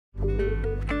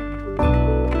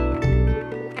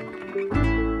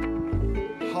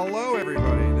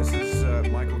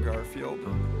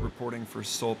reporting for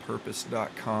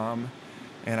SolPurpose.com,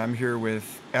 and I'm here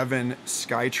with Evan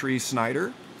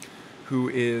Snyder, who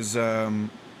is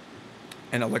an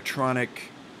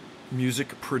electronic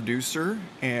music producer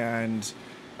and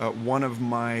one of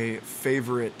my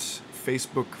favorite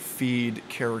Facebook feed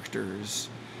characters,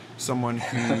 someone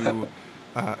who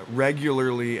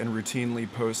regularly and routinely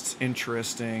posts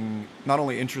not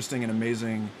only interesting and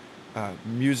amazing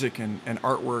music and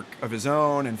artwork of his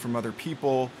own and from other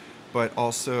people, but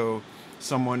also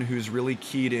someone who's really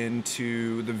keyed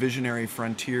into the visionary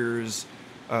frontiers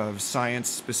of science,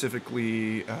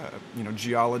 specifically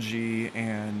geology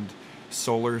and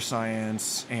solar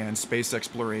science and space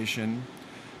exploration.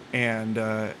 And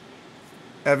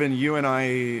Evan, you and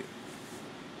I,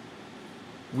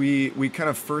 we kind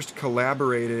of first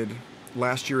collaborated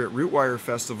last year at Rootwire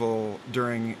Festival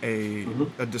during a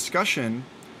discussion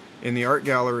in the art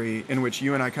gallery in which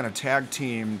you and I kind of tag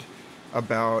teamed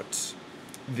about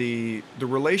the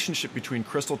relationship between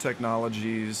crystal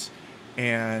technologies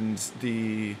and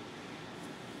the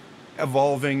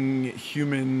evolving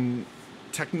human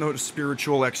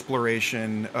techno-spiritual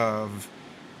exploration of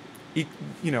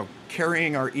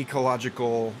carrying our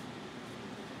ecological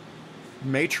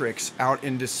matrix out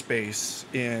into space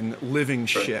in living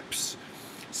ships.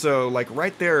 So like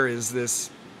right there is this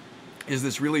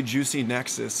really juicy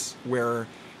nexus where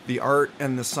the art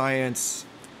and the science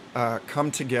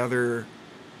come together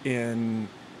in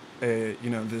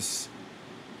these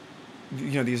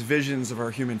visions of our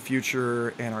human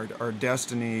future and our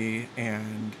destiny,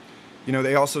 and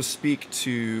they also speak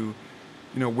to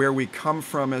where we come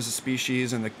from as a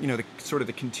species, and the sort of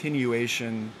the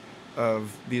continuation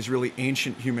of these really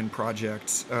ancient human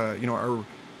projects, our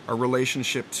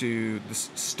relationship to the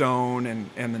stone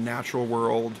and the natural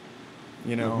world,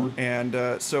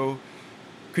 and so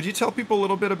could you tell people a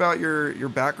little bit about your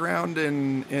background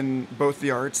in both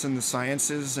the arts and the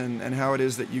sciences, and how it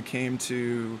is that you came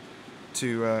to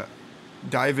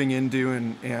diving into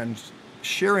and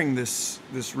sharing this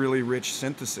really rich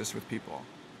synthesis with people?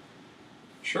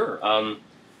 Sure.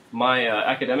 My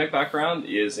academic background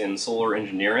is in solar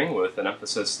engineering with an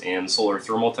emphasis in solar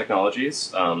thermal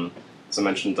technologies. As I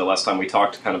mentioned the last time we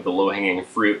talked, kind of the low-hanging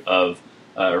fruit of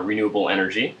renewable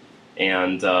energy.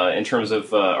 And in terms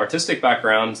of artistic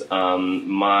background,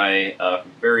 my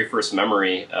very first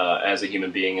memory as a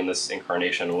human being in this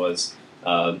incarnation was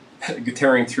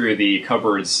tearing through the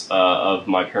cupboards of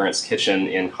my parents' kitchen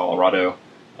in Colorado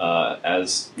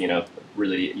as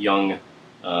really young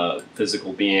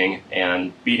physical being,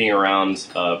 and beating around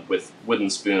with wooden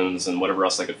spoons and whatever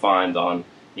else I could find on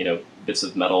bits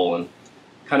of metal, and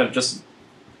kind of just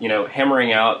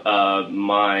hammering out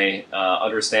my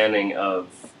understanding of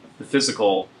the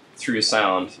physical through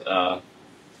sound,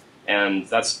 and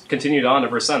that's continued on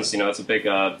ever since. That's a big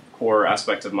core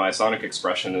aspect of my sonic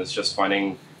expression, is just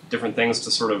finding different things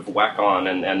to sort of whack on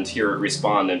and hear it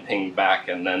respond and ping back,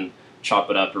 and then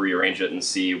chop it up, rearrange it, and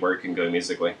see where it can go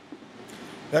musically.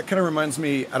 That kind of reminds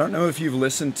me, I don't know if you've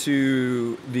listened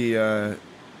to the, I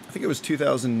think it was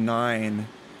 2009,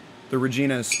 the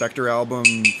Regina Spektor album,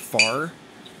 Far,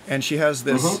 and she has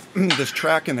this this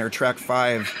track in there, track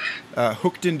 5,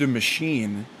 Hooked into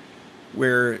Machine,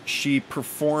 where she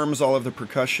performs all of the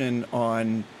percussion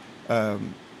on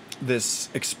this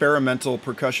experimental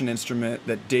percussion instrument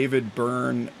that David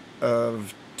Byrne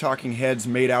of Talking Heads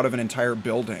made out of an entire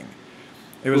building.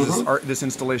 It was this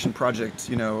installation project,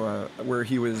 where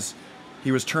he was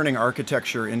turning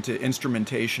architecture into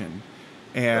instrumentation,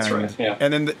 and that's right, yeah.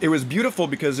 And then it was beautiful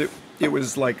because it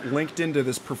was like linked into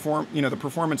this the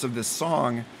performance of this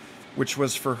song, which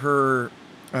was for her.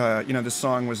 This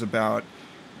song was about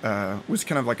was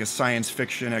kind of like a science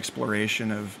fiction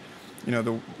exploration of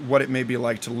what it may be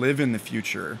like to live in the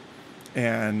future,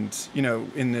 and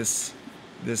in this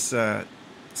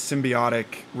symbiotic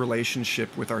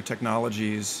relationship with our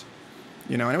technologies,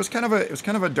 and it was kind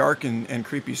of a dark and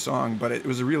creepy song, but it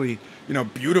was a really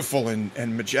beautiful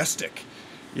and majestic,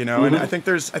 and I think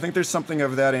there's something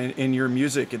of that in your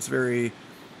music. It's very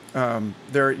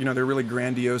they're really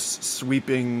grandiose,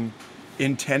 sweeping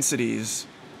intensities,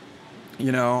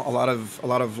 a lot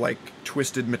of like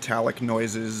twisted metallic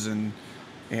noises, and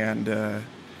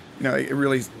it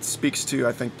really speaks to,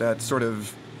 I think, that sort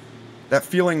of that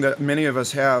feeling that many of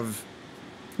us have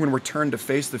when we're turned to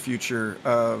face the future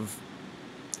of,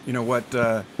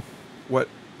 what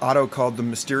Otto called the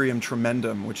mysterium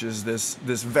tremendum, which is this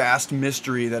vast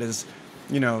mystery that is,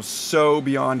 so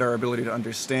beyond our ability to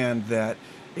understand that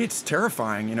it's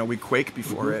terrifying. We quake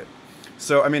before it.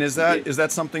 So, I mean, is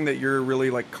that something that you're really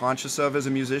like conscious of as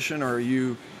a musician, or are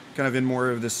you kind of in more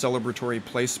of this celebratory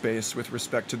play space with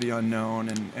respect to the unknown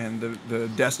and the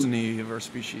destiny of our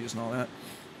species and all that?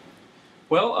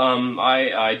 Well,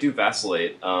 I do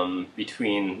vacillate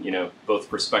between both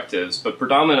perspectives, but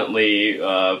predominantly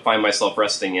find myself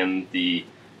resting in the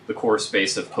core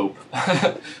space of hope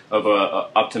of a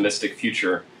optimistic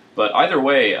future. But either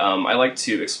way, I like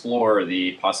to explore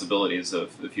the possibilities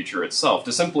of the future itself.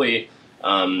 To simply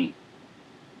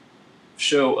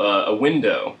show a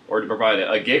window or to provide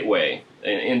a gateway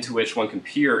into which one can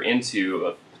peer into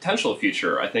a potential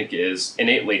future, I think is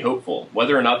innately hopeful.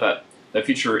 Whether or not that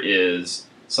future is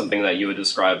something that you would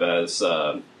describe as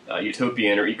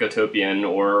utopian or ecotopian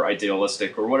or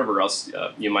idealistic or whatever else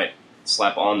you might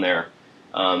slap on there,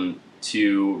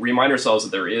 to remind ourselves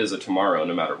that there is a tomorrow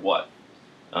no matter what.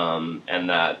 And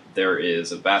that there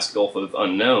is a vast gulf of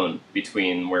unknown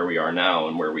between where we are now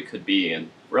and where we could be in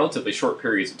relatively short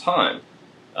periods of time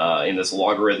in this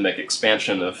logarithmic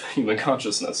expansion of human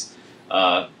consciousness,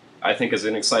 I think is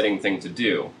an exciting thing to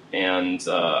do. And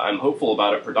I'm hopeful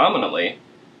about it predominantly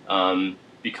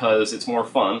because it's more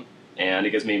fun and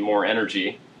it gives me more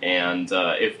energy. And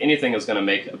if anything is going to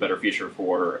make a better future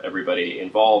for everybody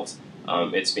involved,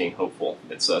 it's being hopeful.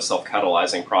 It's a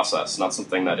self-catalyzing process, not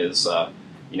something that is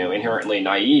inherently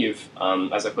naive.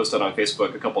 As I posted on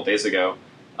Facebook a couple days ago,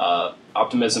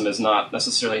 optimism is not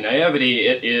necessarily naivety,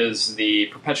 it is the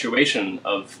perpetuation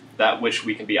of that which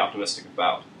we can be optimistic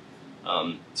about.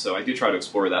 So I do try to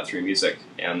explore that through music,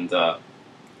 and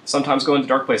sometimes go into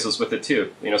dark places with it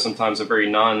too. Sometimes a very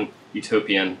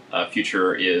non-utopian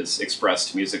future is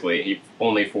expressed musically,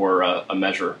 only for a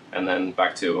measure, and then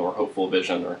back to a more hopeful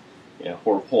vision,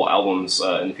 or whole albums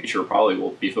in the future probably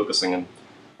will be focusing on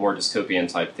more dystopian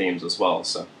type themes as well.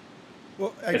 So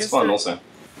it's fun also.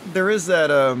 There is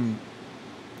that,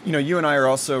 you and I are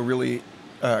also really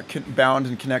bound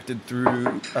and connected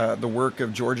through the work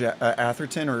of George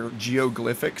Atherton, or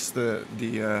Geoglyphics,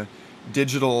 the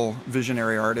digital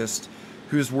visionary artist,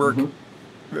 whose work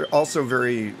also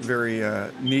very, very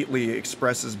neatly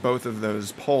expresses both of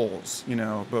those poles,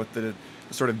 both the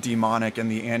sort of demonic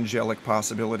and the angelic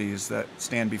possibilities that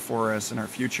stand before us in our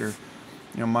future.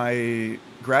 My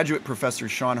graduate professor,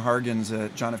 Sean Hargens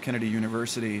at John F. Kennedy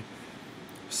University,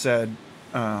 said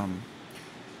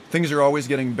things are always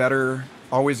getting better,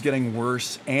 always getting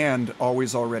worse, and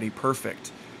always already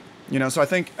perfect. So I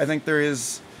think there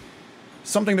is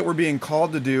something that we're being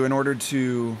called to do in order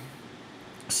to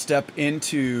step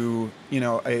into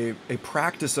a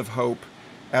practice of hope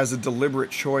as a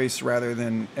deliberate choice rather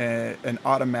than an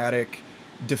automatic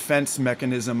defense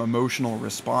mechanism emotional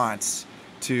response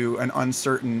to an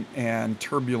uncertain and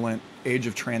turbulent age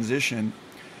of transition,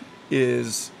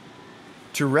 is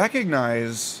to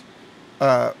recognize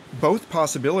both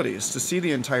possibilities, to see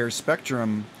the entire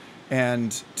spectrum,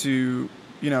 and to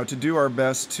do our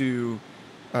best to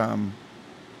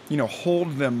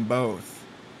hold them both.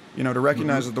 To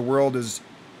recognize that the world is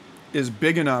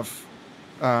big enough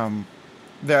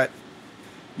that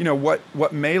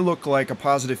what may look like a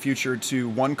positive future to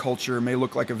one culture may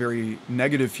look like a very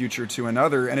negative future to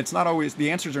another, and it's not always,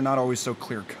 the answers are not always so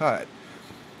clear cut.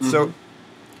 So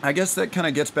I guess that kind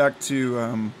of gets back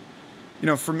to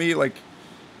for me, like,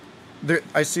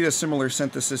 I see a similar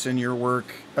synthesis in your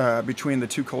work between the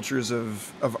two cultures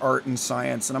of art and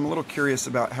science, and I'm a little curious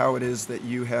about how it is that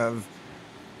you have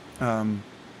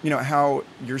how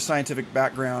your scientific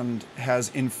background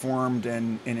has informed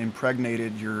and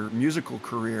impregnated your musical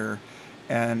career,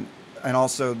 and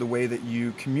also the way that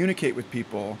you communicate with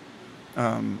people,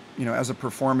 as a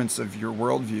performance of your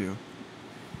worldview.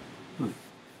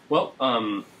 Well,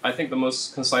 I think the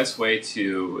most concise way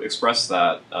to express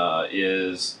that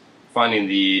is finding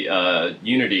the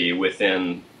unity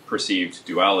within perceived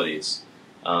dualities.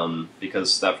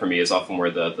 Because that for me is often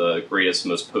where the greatest,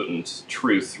 most potent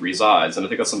truth resides. And I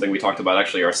think that's something we talked about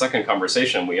actually our second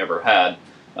conversation we ever had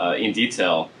in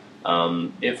detail.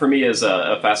 It for me is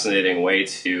a fascinating way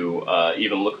to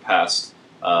even look past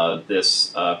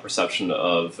this perception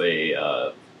of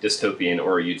a dystopian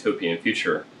or a utopian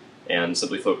future and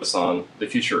simply focus on the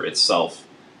future itself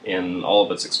in all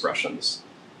of its expressions.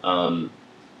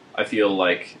 I feel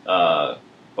like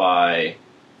by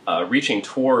reaching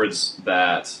towards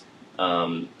that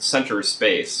center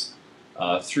space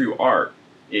through art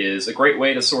is a great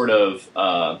way to sort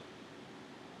of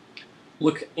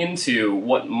look into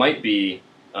what might be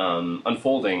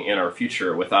unfolding in our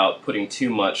future without putting too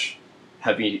much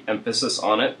heavy emphasis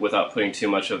on it, without putting too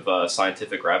much of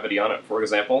scientific gravity on it, for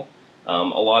example. A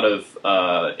lot of,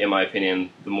 in my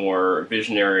opinion, the more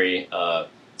visionary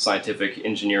scientific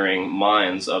engineering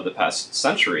minds of the past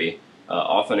century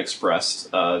often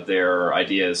expressed their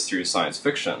ideas through science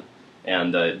fiction.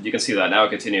 And you can see that now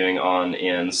continuing on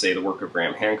in, say, the work of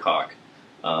Graham Hancock,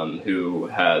 who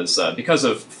has, because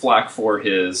of flack for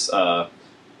his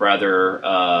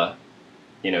rather,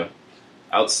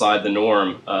 outside the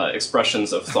norm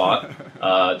expressions of thought,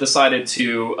 decided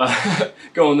to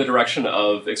go in the direction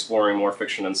of exploring more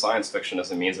fiction and science fiction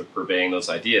as a means of purveying those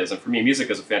ideas. And for me, music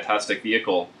is a fantastic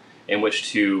vehicle in which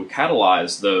to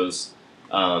catalyze those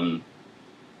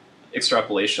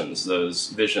extrapolations, those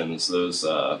visions, those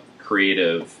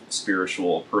creative,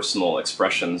 spiritual, personal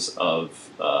expressions of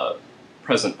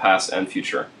present, past, and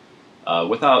future,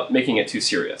 without making it too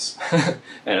serious.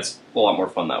 And it's a lot more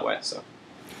fun that way. So,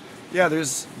 yeah,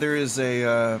 there is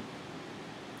a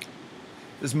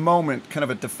this moment, kind of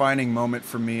a defining moment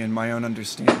for me in my own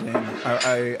understanding.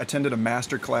 I attended a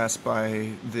master class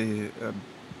by the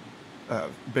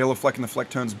Bela Fleck and the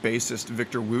Flecktones bassist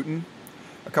Victor Wooten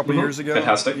a couple years ago.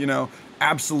 Fantastic. You know,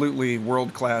 absolutely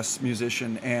world-class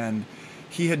musician, and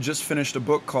he had just finished a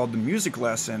book called The Music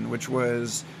Lesson, which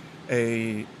was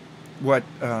Tony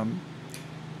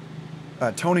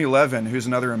Levin, who's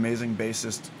another amazing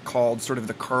bassist, called sort of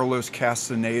the Carlos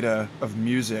Castaneda of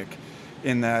music,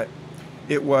 in that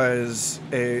it was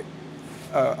a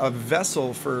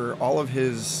vessel for all of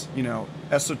his, you know,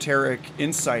 esoteric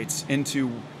insights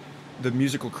into the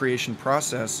musical creation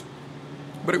process,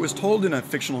 but it was told in a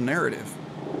fictional narrative.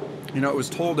 You know, it was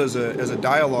told as a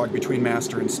dialogue between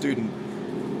master and student.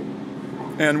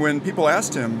 And when people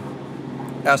asked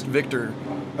Victor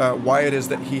why it is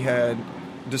that he had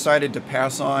decided to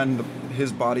pass on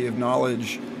his body of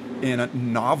knowledge in a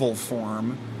novel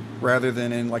form rather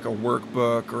than in like a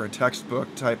workbook or a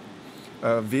textbook type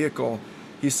vehicle,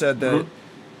 he said that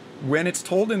when it's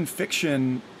told in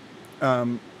fiction,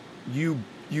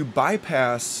 you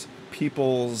bypass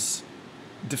people's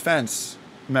defense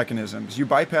mechanisms. You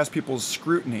bypass people's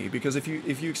scrutiny, because if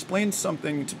you explain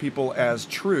something to people as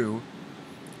true,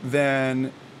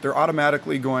 then they're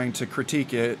automatically going to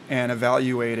critique it and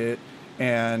evaluate it,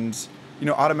 and you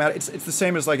know, it's the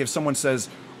same as like if someone says,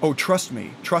 "Oh, trust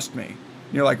me," and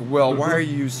you're like, "Well, why are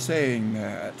you saying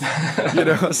that?" You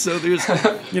know, so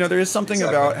there is something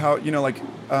about how, you know, like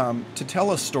to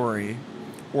tell a story,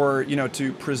 or you know,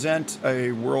 to present a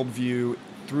worldview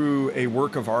through a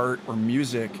work of art or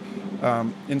music,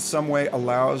 in some way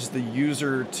allows the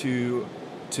user to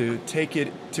take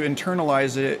it, to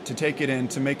internalize it, to take it in,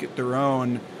 to make it their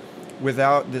own,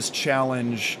 without this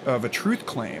challenge of a truth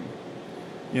claim,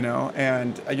 you know.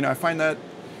 And you know, I find that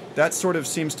sort of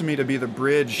seems to me to be the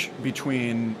bridge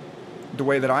between the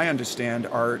way that I understand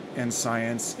art and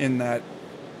science, in that,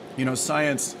 you know,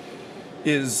 science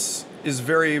is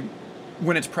very,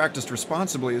 when it's practiced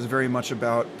responsibly, is very much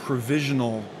about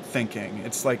provisional thinking.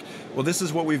 It's like, well, this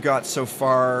is what we've got so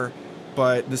far,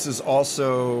 but this is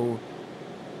also,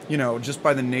 you know, just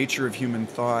by the nature of human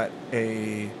thought,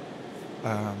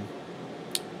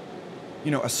 you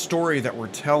know, a story that we're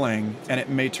telling, and it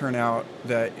may turn out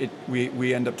that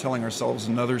we end up telling ourselves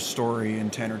another story in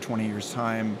 10 or 20 years'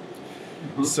 time.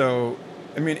 So,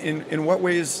 I mean, in what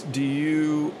ways do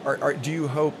you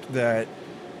hope that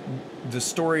the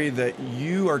story that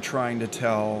you are trying to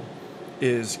tell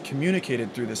is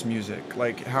communicated through this music?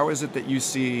 Like, how is it that you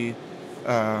see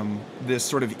this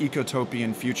sort of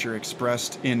ecotopian future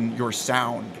expressed in your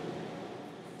sound?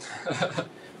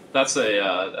 That's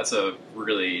a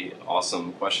really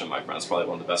awesome question, my friend. It's probably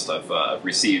one of the best I've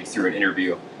received through an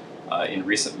interview in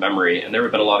recent memory, and there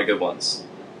have been a lot of good ones.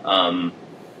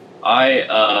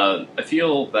 I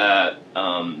feel that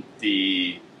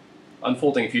the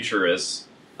unfolding future, as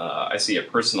I see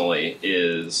it personally,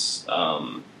 is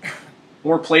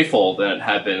more playful than it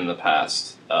had been in the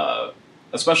past,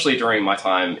 especially during my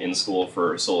time in school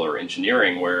for solar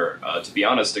engineering, where, to be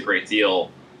honest, a great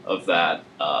deal of that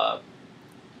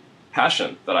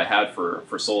passion that I had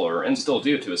for solar, and still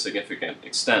do to a significant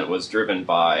extent, was driven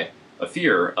by a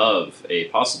fear of a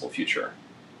possible future,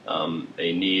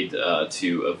 a need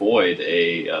to avoid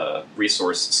a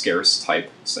resource-scarce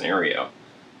type scenario.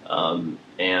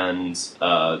 And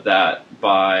that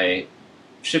by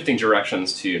shifting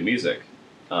directions to music,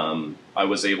 I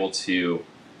was able to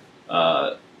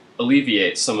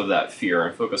alleviate some of that fear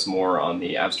and focus more on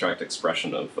the abstract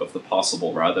expression of the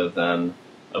possible, rather than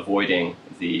avoiding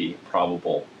the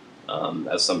probable,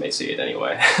 as some may see it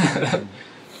anyway.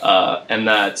 And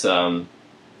that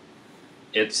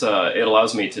it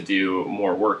allows me to do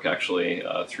more work, actually,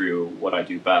 through what I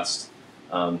do best,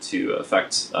 to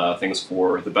affect things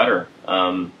for the better.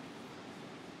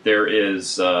 There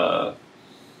is a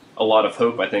lot of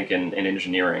hope, I think, in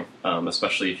engineering,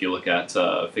 especially if you look at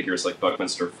figures like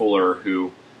Buckminster Fuller,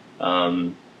 who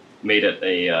made it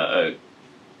a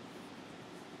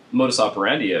modus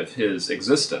operandi of his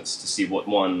existence to see what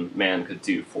one man could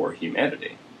do for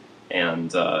humanity.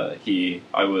 And he,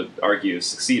 I would argue,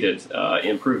 succeeded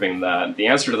in proving that the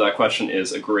answer to that question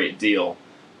is a great deal,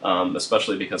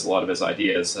 especially because a lot of his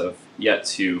ideas have yet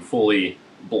to fully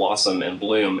blossom and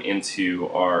bloom into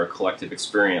our collective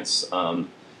experience.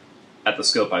 At the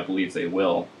scope I believe they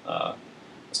will,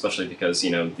 especially because, you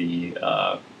know, the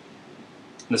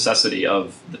necessity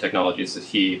of the technologies that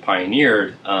he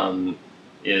pioneered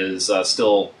is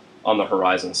still on the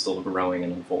horizon, still growing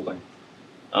and unfolding.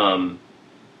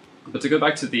 But to go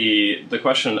back to the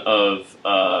question of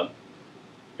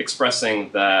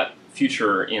expressing that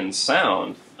future in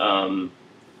sound,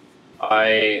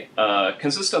 I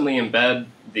consistently embed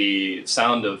the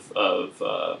sound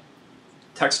of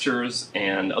textures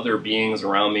and other beings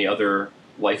around me, other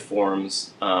life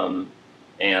forms, and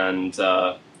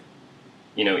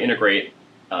you know, integrate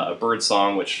bird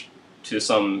song, which to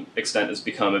some extent has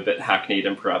become a bit hackneyed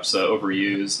and perhaps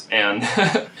overused and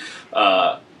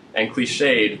and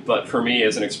cliched, but for me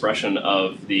is an expression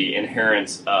of the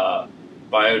inherent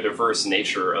biodiverse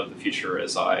nature of the future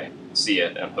as I see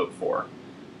it and hope for,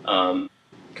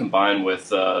 combined with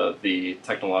the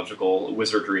technological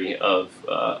wizardry of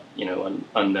you know, an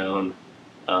unknown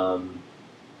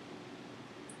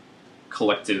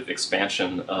collective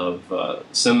expansion of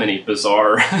so many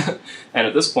bizarre and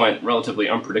at this point relatively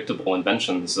unpredictable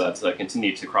inventions that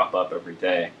continue to crop up every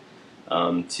day.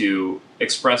 To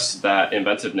express that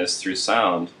inventiveness through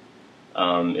sound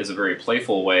is a very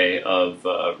playful way of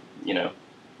you know,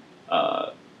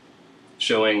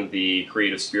 showing the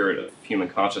creative spirit of human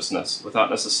consciousness without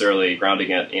necessarily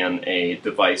grounding it in a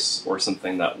device or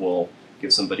something that will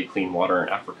give somebody clean water in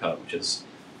Africa, which is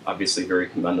obviously very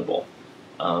commendable.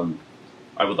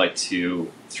 I would like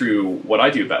to, through what I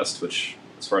do best, which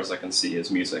as far as I can see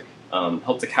is music,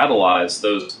 help to catalyze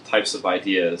those types of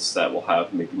ideas that will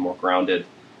have maybe more grounded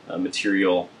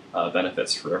material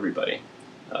benefits for everybody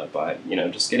by, you know,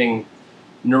 just getting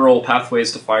neural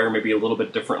pathways to fire maybe a little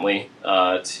bit differently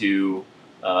to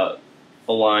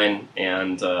align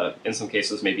and in some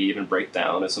cases maybe even break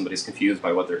down if somebody's confused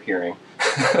by what they're hearing,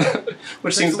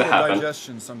 which seems to happen.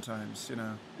 Digestion sometimes, you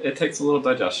know. It takes a little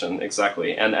digestion,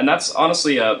 exactly, and that's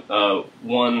honestly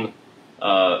one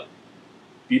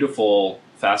beautiful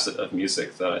facet of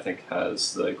music that I think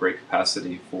has the great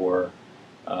capacity for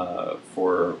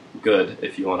good,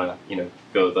 if you want to, you know,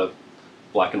 go the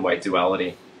black and white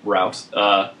duality route.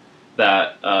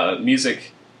 That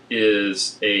music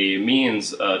is a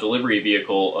means, a delivery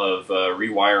vehicle of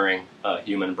rewiring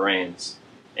human brains,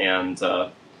 and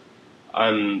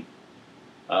I'm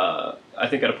I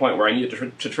think at a point where I need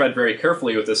to tread very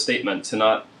carefully with this statement to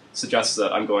not suggest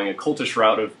that I'm going a cultish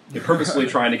route of purposefully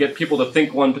trying to get people to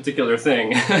think one particular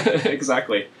thing.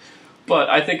 Exactly. But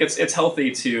I think it's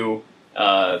healthy to,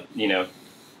 you know,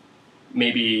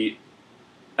 maybe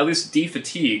at least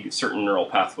defatigue certain neural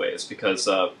pathways because,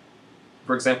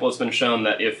 for example, it's been shown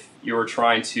that if you're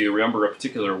trying to remember a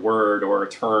particular word or a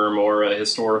term or a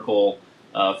historical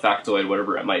factoid,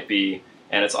 whatever it might be,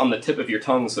 and it's on the tip of your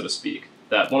tongue, so to speak,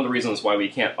 that one of the reasons why we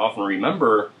can't often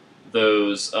remember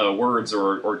those words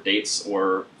or dates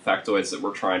or factoids that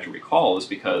we're trying to recall is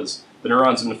because the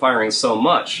neurons have been firing so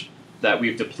much that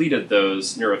we've depleted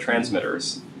those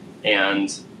neurotransmitters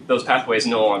and those pathways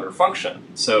no longer function.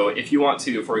 So if you want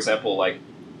to, for example, like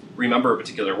remember a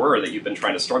particular word that you've been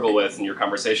trying to struggle with in your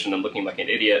conversation and looking like an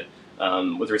idiot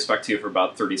with respect to for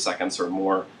about 30 seconds or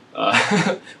more,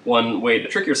 one way to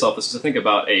trick yourself is to think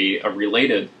about a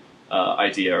related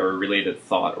idea or a related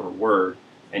thought or word,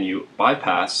 and you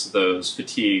bypass those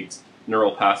fatigued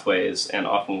neural pathways and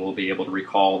often will be able to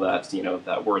recall that, you know,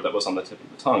 that word that was on the tip of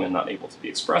the tongue and not able to be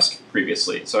expressed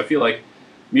previously. So I feel like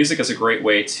music is a great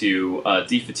way to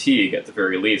defatigue, at the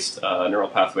very least, neural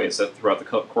pathways that throughout the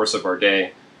course of our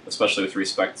day, especially with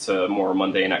respect to more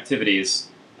mundane activities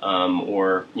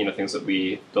or, you know, things that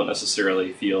we don't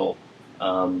necessarily feel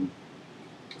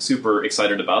super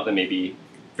excited about, that may be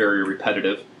very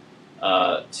repetitive,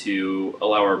 to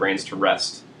allow our brains to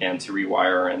rest and to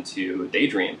rewire and to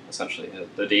daydream, essentially.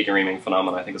 The daydreaming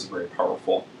phenomenon, I think, is a very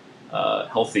powerful,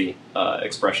 healthy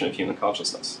expression of human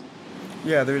consciousness.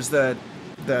 Yeah, there's that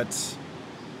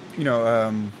you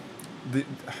know,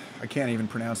 I can't even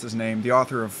pronounce his name, the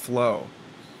author of Flow.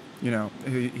 You know,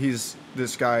 he's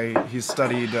this guy, he's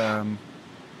studied,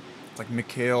 it's like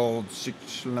Mikhail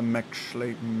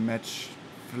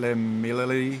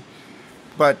Csikszentmihalyi,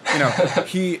 but, you know,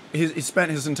 he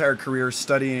spent his entire career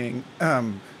studying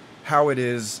how it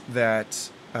is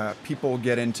that people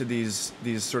get into these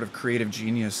sort of creative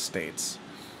genius states.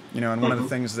 And one of the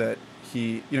things that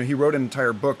he wrote an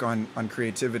entire book on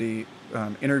creativity,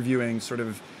 interviewing sort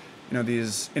of,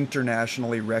 these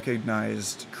internationally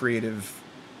recognized creative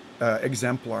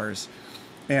exemplars.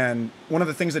 And one of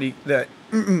the things that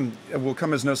will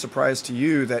come as no surprise to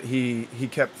you that he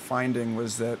kept finding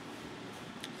was that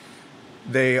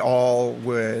they all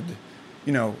would,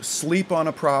 sleep on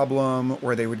a problem,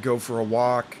 or they would go for a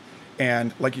walk,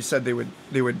 and like you said,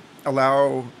 they would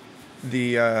allow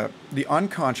the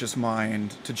unconscious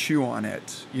mind to chew on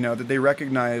it. That they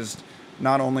recognized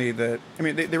not only that,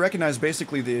 they recognized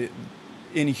basically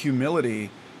in humility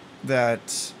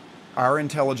that our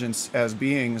intelligence as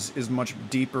beings is much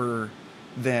deeper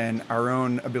than our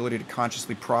own ability to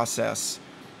consciously process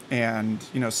and,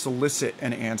 solicit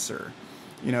an answer.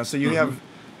 So you have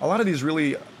a lot of these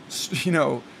really,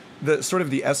 the sort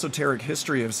of the esoteric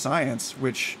history of science,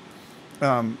 which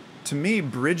to me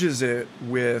bridges it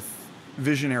with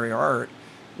visionary art,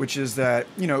 which is that,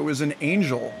 it was an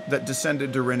angel that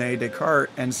descended to René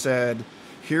Descartes and said,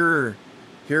 here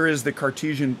is the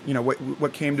Cartesian,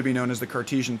 what came to be known as the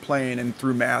Cartesian plane, and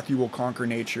through math you will conquer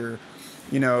nature.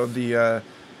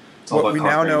 What we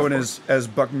now know as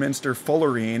Buckminster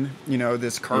fullerene,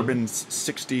 this carbon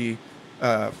 60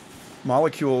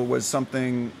 molecule, was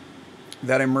something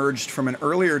that emerged from an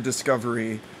earlier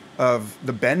discovery of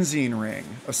the benzene ring,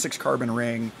 a 6-carbon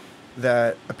ring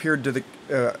that appeared to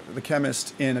the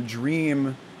chemist in a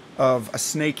dream of a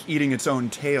snake eating its own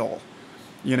tail.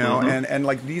 And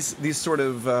like these sort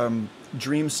of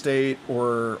dream state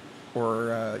or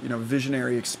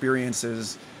visionary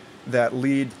experiences that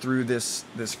lead through this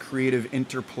creative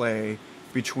interplay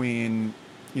between,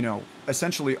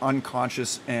 essentially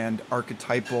unconscious and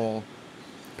archetypal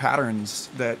patterns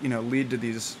that, lead to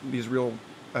these real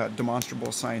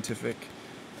demonstrable scientific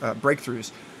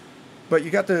breakthroughs. But you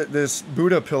got this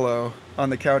Buddha pillow on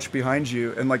the couch behind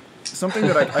you, and like something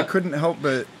that I couldn't help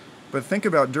but think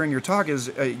about during your talk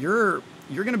is you're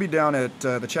going to be down at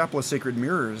the Chapel of Sacred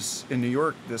Mirrors in New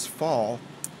York this fall,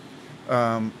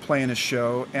 playing a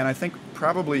show, and I think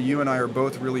probably you and I are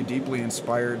both really deeply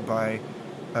inspired by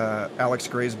Alex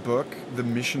Gray's book, The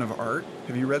Mission of Art.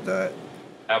 Have you read that?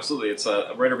 Absolutely. It's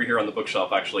right over here on the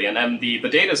bookshelf, actually. And the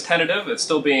date is tentative. It's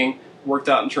still being worked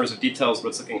out in terms of details, but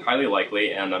it's looking highly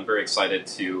likely, and I'm very excited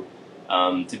to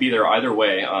be there either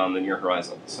way on the near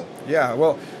horizon. So. Yeah,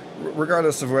 well,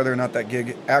 regardless of whether or not that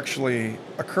gig actually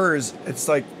occurs, it's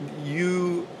like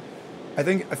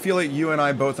I feel like you and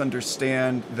I both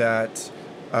understand that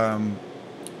that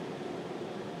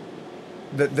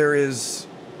there is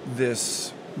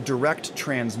this direct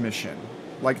transmission,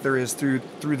 like there is through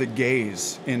the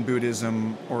gaze in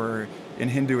Buddhism or in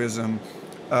Hinduism,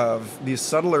 of these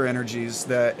subtler energies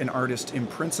that an artist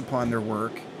imprints upon their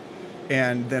work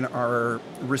and then are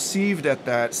received at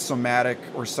that somatic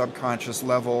or subconscious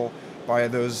level by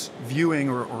those viewing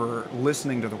or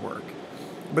listening to the work.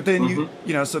 But then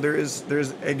so there's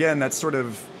again, that's sort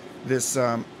of this,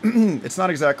 it's not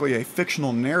exactly a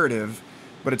fictional narrative,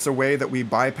 but it's a way that we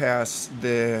bypass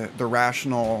the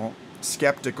rational,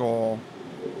 skeptical,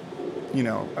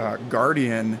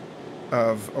 guardian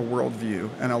of a worldview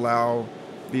and allow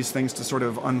these things to sort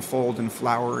of unfold and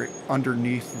flower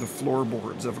underneath the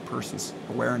floorboards of a person's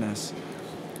awareness.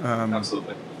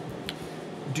 Absolutely.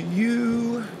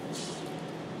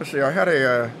 Let's see, I had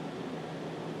a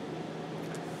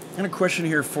question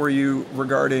here for you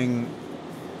regarding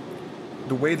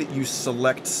the way that you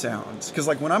select sounds. Because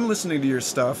like when I'm listening to your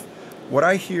stuff, what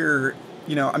I hear,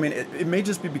 it may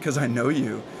just be because I know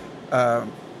you, but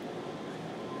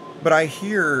I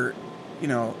hear,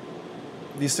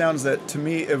 these sounds that to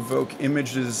me evoke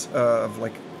images of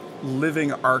like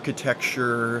living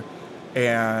architecture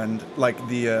and like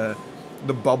the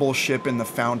bubble ship in the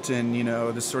fountain,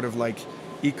 this sort of like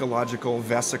ecological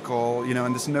vesicle,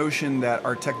 and this notion that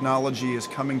our technology is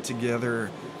coming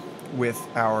together with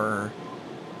our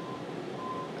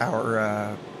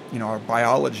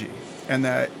biology, and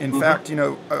that in fact,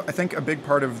 I think a big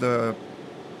part of the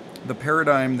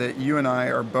paradigm that you and I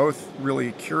are both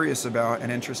really curious about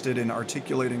and interested in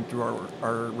articulating through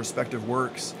our respective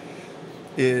works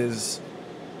is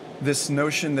this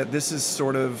notion that this is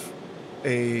sort of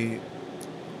that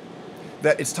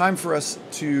it's time for us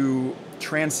to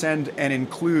transcend and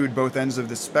include both ends of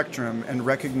the spectrum and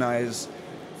recognize,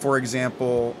 for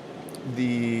example,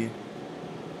 the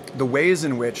ways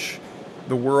in which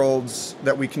the worlds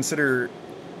that we consider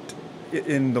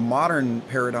in the modern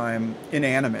paradigm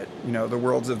inanimate, the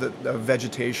worlds of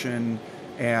vegetation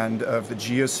and of the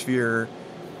geosphere,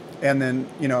 and then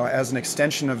as an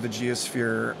extension of the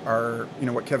geosphere are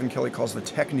what Kevin Kelly calls the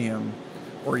technium,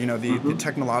 or the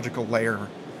technological layer,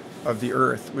 of the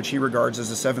earth, which he regards as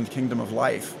the seventh kingdom of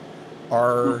life,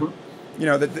 are, you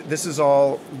know, that this is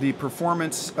all the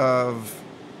performance of,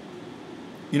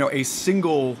 you know, a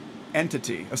single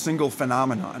entity, a single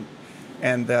phenomenon.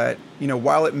 And that, you know,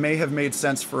 while it may have made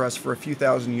sense for us for a few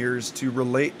thousand years to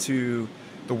relate to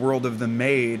the world of the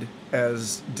made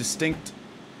as distinct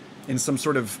in some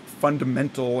sort of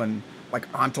fundamental and like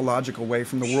ontological way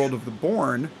from the world of the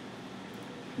born,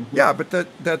 yeah, but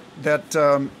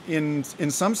that in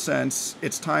some sense,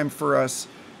 it's time for us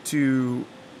to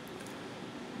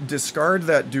discard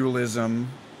that dualism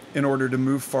in order to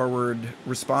move forward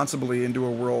responsibly into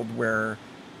a world where,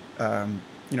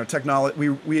 you know, technology.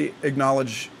 We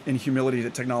acknowledge in humility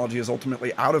that technology is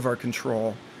ultimately out of our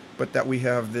control, but that we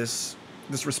have this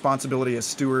responsibility as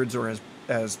stewards or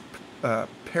as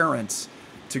parents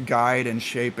to guide and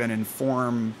shape and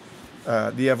inform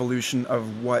the evolution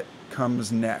of what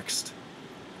comes next.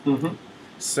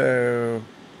 So,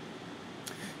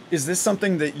 is this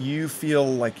something that you feel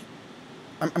like?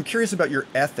 I'm curious about your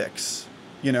ethics,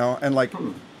 you know, and like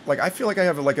I feel like I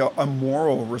have like a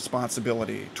moral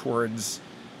responsibility towards,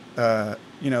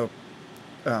 you know,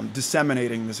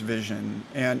 disseminating this vision.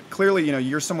 And clearly, you know,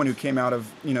 you're someone who came out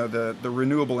of, you know, the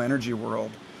renewable energy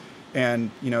world, and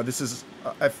you know, this is.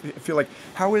 I feel like,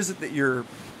 how is it that your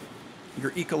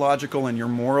ecological and your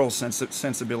moral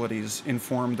sensibilities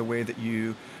inform the way that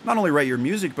you not only write your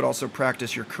music but also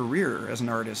practice your career as an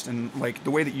artist, and like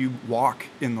the way that you walk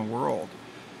in the world?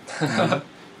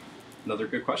 Another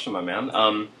good question, my man.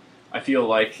 I feel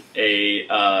like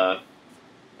a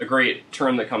great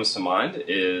term that comes to mind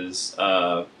is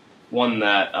one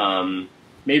that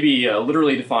maybe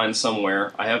literally defined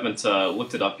somewhere. I haven't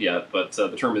looked it up yet, but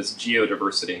the term is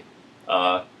geodiversity.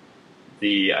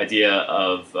 The idea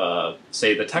of,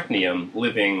 say, the technium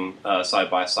living side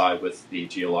by side with the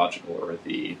geological or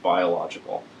the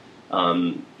biological.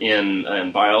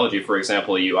 In biology, for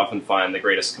example, you often find the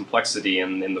greatest complexity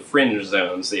in the fringe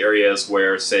zones, the areas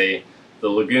where, say, the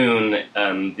lagoon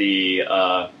and the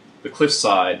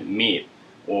cliffside meet,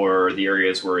 or the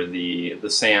areas where the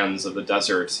sands of the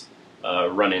desert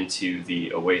run into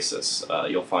the oasis.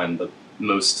 You'll find the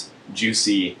most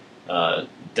juicy,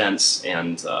 dense,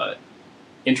 and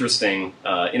interesting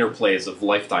interplays of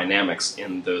life dynamics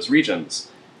in those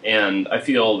regions. And I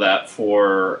feel that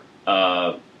for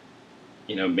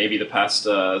you know, maybe the past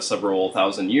several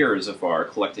thousand years of our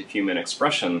collective human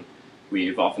expression,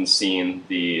 we've often seen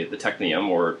the technium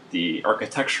or the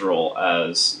architectural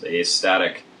as a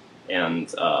static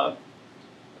and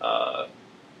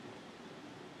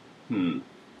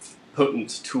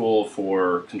potent tool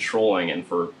for controlling and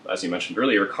for, as you mentioned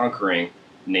earlier, conquering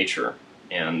nature,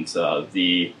 and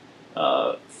the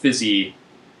fizzy,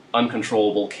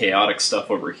 uncontrollable, chaotic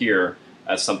stuff over here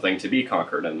as something to be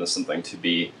conquered and as something to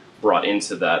be brought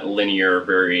into that linear,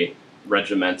 very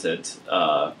regimented,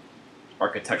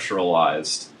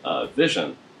 architecturalized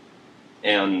vision.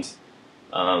 And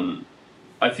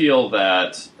I feel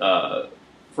that,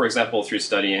 for example, through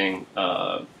studying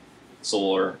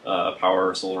solar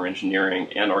power, solar engineering,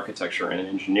 and architecture and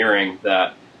engineering,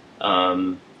 that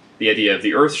the idea of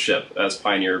the Earthship, as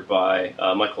pioneered by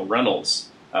Michael Reynolds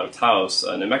out of Taos,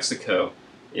 New Mexico,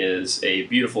 is a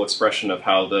beautiful expression of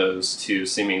how those two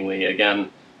seemingly,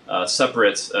 again,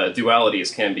 separate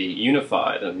dualities can be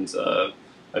unified, and a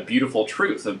beautiful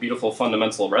truth, a beautiful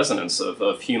fundamental resonance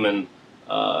of human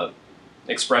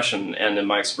expression, and in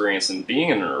my experience in being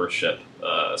in an Earthship,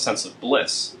 a sense of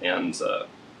bliss and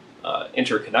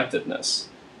interconnectedness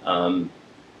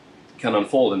can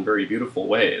unfold in very beautiful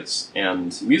ways.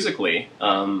 And musically,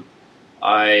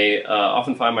 I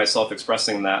often find myself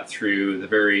expressing that through the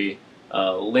very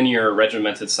linear,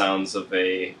 regimented sounds of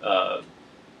a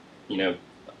you know,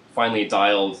 finely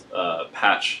dialed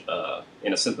patch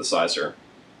in a synthesizer,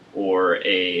 or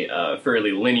a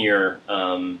fairly linear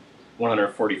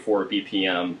 144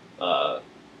 BPM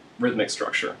rhythmic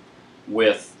structure,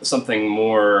 with something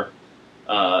more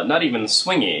not even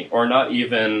swingy, or not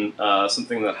even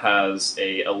something that has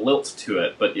a lilt to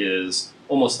it, but is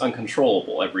almost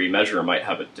uncontrollable. Every measure might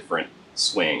have a different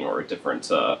swing or a different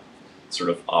sort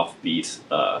of offbeat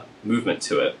movement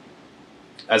to it,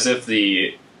 as if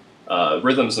the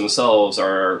rhythms themselves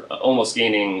are almost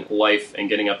gaining life and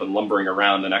getting up and lumbering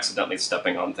around and accidentally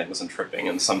stepping on things and tripping,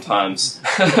 and sometimes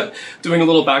doing a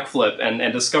little backflip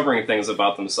and discovering things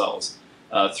about themselves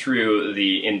through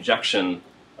the injection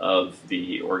of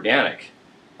the organic.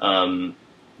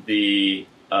 The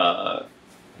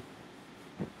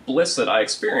bliss that I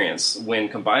experience when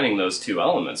combining those two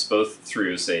elements, both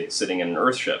through, say, sitting in an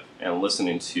Earthship and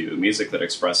listening to music that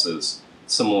expresses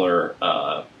similar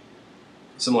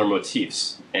similar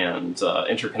motifs and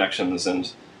interconnections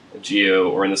and geo,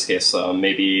 or in this case,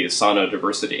 maybe sono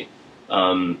diversity,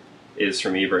 is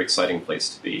for me a very exciting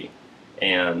place to be,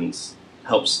 and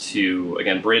helps to,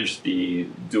 again, bridge the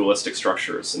dualistic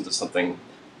structures into something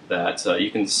that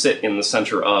you can sit in the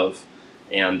center of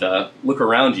and look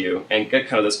around you and get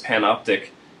kind of this panoptic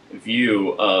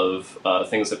view of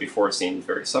things that before seemed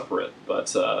very separate,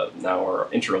 but now are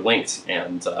interlinked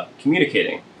and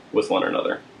communicating with one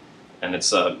another. And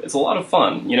it's a lot of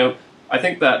fun. You know, I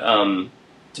think that,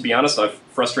 to be honest, I've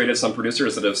frustrated some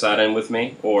producers that have sat in with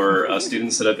me, or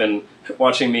students that have been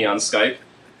watching me on Skype,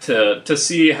 to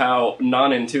see how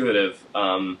non-intuitive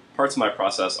parts of my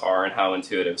process are and how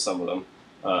intuitive some of them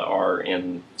are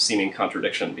in seeming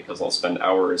contradiction, because I'll spend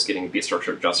hours getting a beat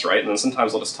structure just right, and then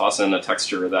sometimes I'll just toss in a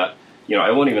texture that, you know,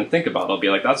 I won't even think about. I'll be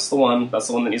like, that's the one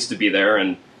that needs to be there,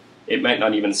 and it might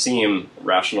not even seem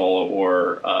rational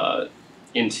or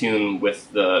in tune with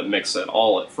the mix at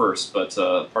all at first, but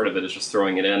part of it is just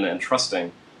throwing it in and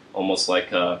trusting, almost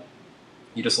like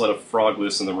you just let a frog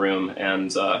loose in the room,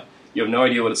 and you have no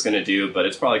idea what it's going to do, but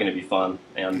it's probably going to be fun,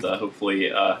 and hopefully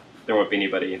there won't be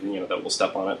anybody, you know, that will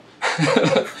step on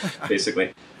it.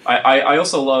 Basically, I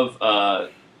also love,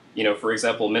 you know, for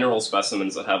example, mineral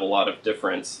specimens that have a lot of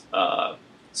different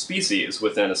species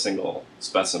within a single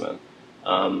specimen.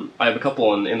 I have a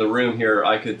couple in the room here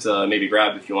I could maybe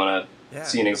grab if you want to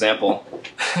see an example.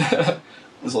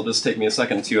 This will just take me a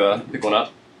second to pick one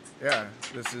up. Yeah,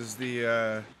 this is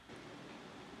the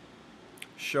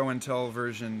show and tell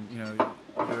version. You know,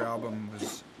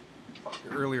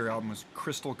 your earlier album was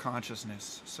Crystal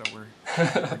Consciousness, so we're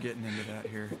getting into that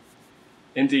here.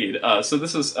 Indeed. So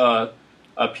this is a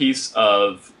piece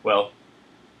of, well,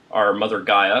 our mother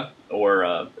Gaia,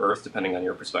 or Earth, depending on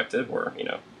your perspective, or, you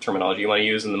know, terminology you want to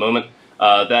use in the moment.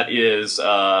 That is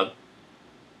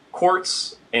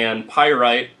quartz and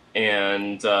pyrite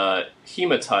and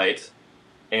hematite,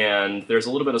 and there's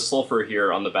a little bit of sulfur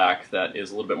here on the back that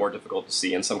is a little bit more difficult to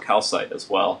see, and some calcite as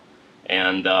well.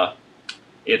 And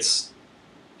it's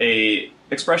a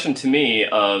expression to me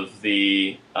of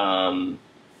the,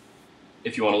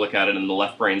 if you want to look at it in the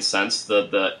left brain sense,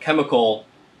 the chemical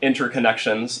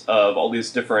interconnections of all these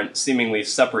different seemingly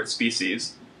separate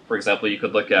species. For example, you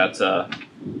could look at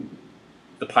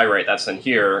the pyrite that's in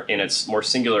here in its more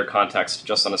singular context,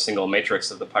 just on a single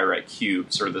matrix of the pyrite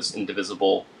cube, sort of this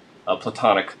indivisible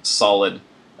platonic solid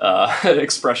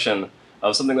expression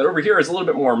of something that over here is a little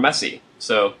bit more messy.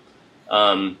 So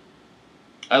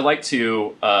I like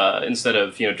to, instead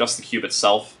of, you know, just the cube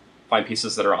itself, find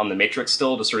pieces that are on the matrix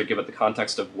still to sort of give it the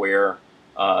context of where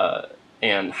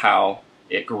and how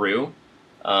it grew.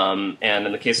 And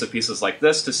in the case of pieces like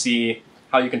this, to see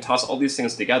how you can toss all these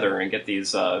things together and get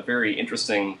these very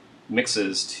interesting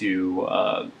mixes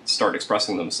to start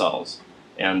expressing themselves.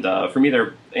 And for me,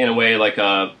 they're, in a way, like,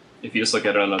 if you just look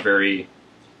at it in a very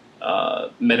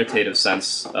meditative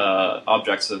sense,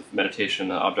 objects of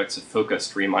meditation, objects of focus,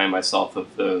 to remind myself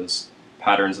of those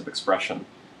patterns of expression.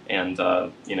 And,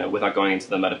 you know, without going into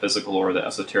the metaphysical or the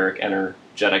esoteric,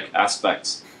 energetic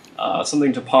aspects,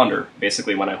 something to ponder,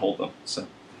 basically, when I hold them. So,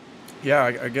 yeah,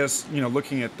 I guess, you know,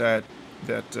 looking at that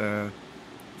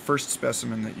first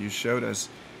specimen that you showed us,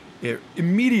 it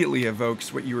immediately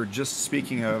evokes what you were just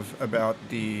speaking of about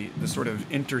the sort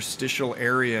of interstitial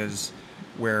areas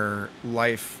where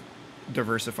life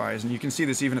diversifies. And you can see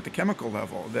this even at the chemical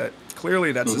level, that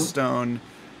clearly that's a stone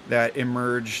that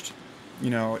emerged, you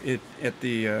know, at the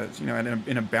you know,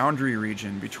 in a boundary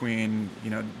region between, you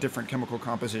know, different chemical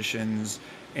compositions,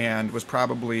 and was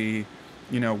probably,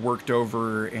 you know, worked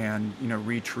over and, you know,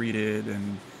 retreated,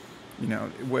 and, you know,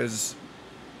 it was,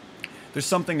 there's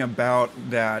something about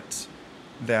that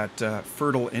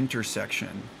fertile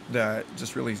intersection that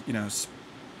just really, you know,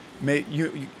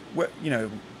 you know,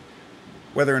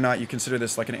 whether or not you consider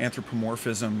this like an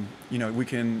anthropomorphism, you know, we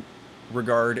can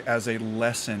regard as a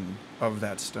lesson of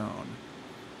that stone,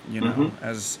 you know,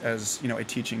 as you know, a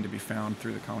teaching to be found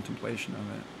through the contemplation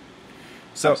of it.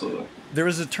 So absolutely. There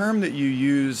was a term that you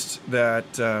used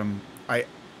that I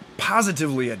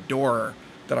positively adore,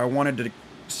 that I wanted to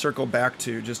circle back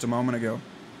to just a moment ago.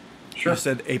 Sure. You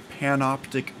said a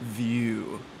panoptic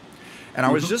view. And I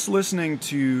was just listening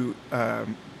to,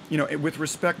 you know, with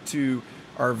respect to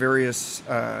our various,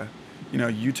 you know,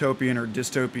 utopian or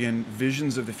dystopian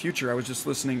visions of the future, I was just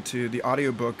listening to the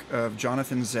audiobook of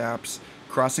Jonathan Zapp's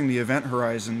Crossing the Event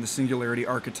Horizon, the Singularity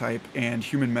Archetype, and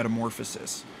Human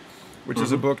Metamorphosis, which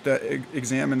is a book that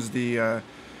examines the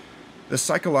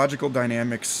psychological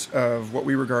dynamics of what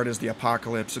we regard as the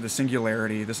apocalypse or the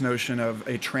singularity, this notion of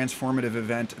a transformative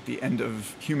event at the end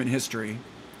of human history,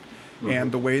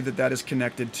 and the way that that is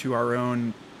connected to our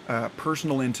own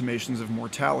personal intimations of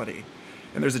mortality.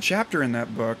 And there's a chapter in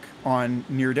that book on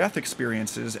near-death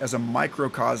experiences as a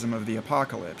microcosm of the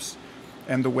apocalypse,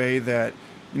 and the way that,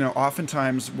 you know,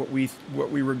 oftentimes what we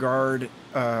regard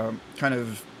kind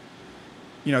of,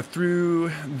 you know,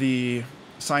 through the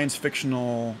science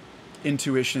fictional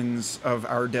intuitions of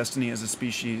our destiny as a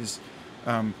species,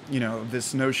 you know,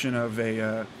 this notion of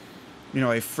a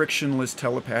frictionless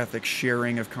telepathic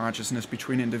sharing of consciousness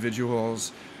between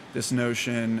individuals, this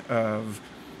notion of,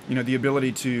 you know, the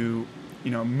ability to,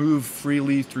 you know, move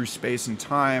freely through space and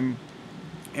time,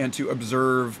 and to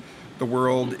observe the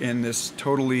world in this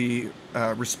totally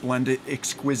resplendent,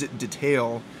 exquisite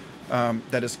detail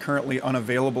that is currently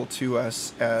unavailable to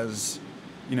us as,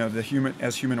 you know,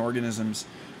 as human organisms.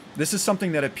 This is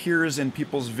something that appears in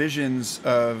people's visions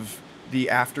of the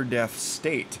after-death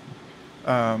state.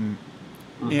 In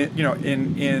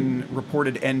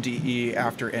reported NDE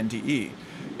after NDE,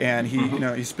 and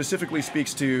he specifically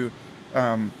speaks to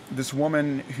this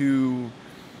woman who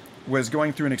was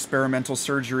going through an experimental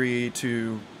surgery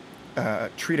to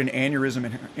treat an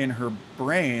aneurysm in her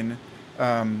brain,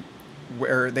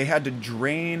 where they had to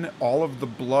drain all of the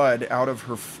blood out of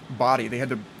her body. They had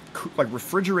to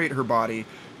refrigerate her body,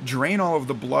 drain all of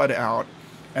the blood out,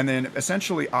 and then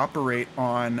essentially operate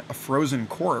on a frozen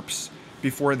corpse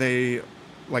before they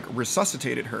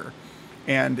resuscitated her.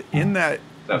 And in that,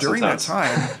 during that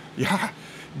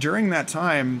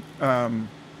time,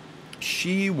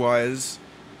 she was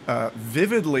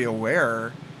vividly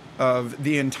aware of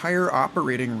the entire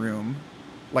operating room,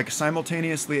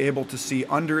 simultaneously able to see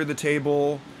under the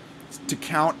table, to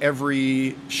count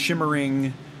every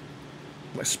shimmering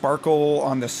sparkle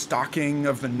on the stocking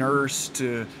of the nurse,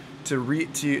 she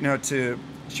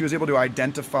was able to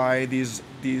identify these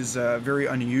very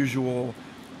unusual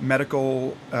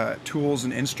medical tools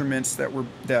and instruments that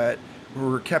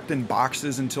were kept in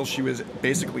boxes until she was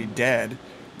basically dead.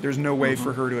 There's no way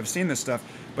for her to have seen this stuff,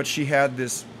 but she had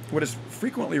this, what is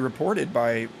frequently reported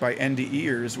by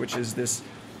NDEers, which is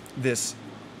this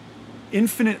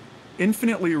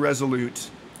infinitely resolute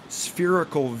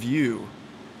spherical view.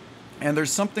 And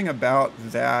there's something about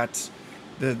that,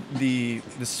 the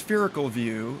spherical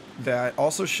view, that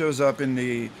also shows up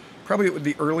in probably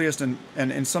the earliest and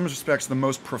in some respects the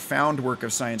most profound work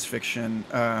of science fiction,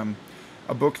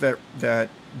 a book that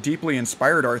deeply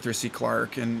inspired Arthur C.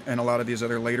 Clarke and a lot of these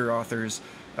other later authors,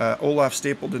 Olaf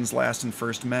Stapledon's Last and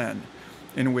First Men,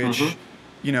 in which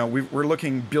we're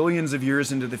looking billions of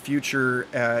years into the future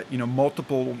at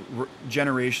multiple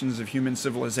generations of human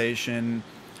civilization,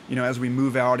 as we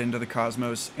move out into the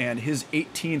cosmos, and his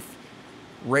 18th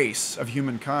race of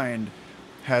humankind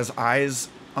has eyes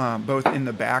both in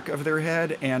the back of their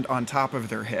head and on top of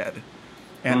their head,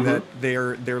 and that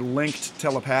they're linked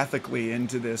telepathically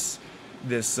into this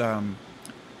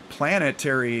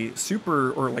planetary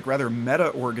rather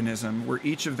meta-organism, where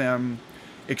each of them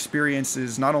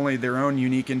experiences not only their own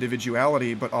unique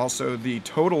individuality, but also the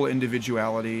total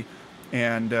individuality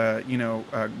and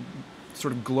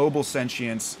sort of global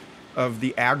sentience of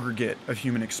the aggregate of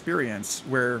human experience,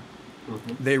 where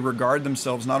they regard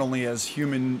themselves not only as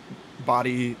human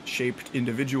body-shaped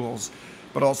individuals,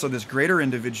 but also this greater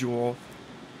individual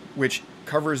which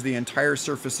covers the entire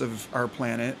surface of our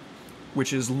planet,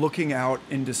 which is looking out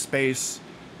into space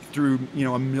through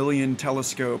a million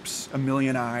telescopes, a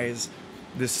million eyes,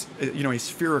 this a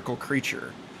spherical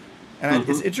creature. And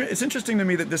it's interesting to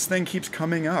me that this thing keeps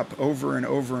coming up over and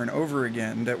over and over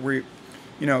again, that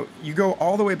you go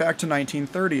all the way back to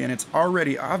 1930, and it's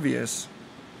already obvious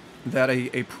that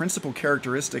a principal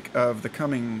characteristic of the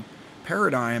coming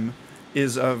paradigm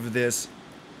is of this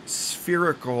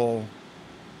spherical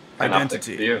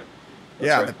identity. View.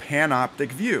 Right. The panoptic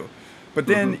view. But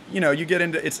then you get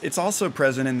into it's also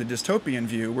present in the dystopian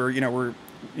view, where we're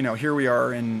here we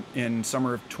are in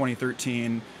summer of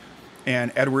 2013,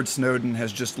 and Edward Snowden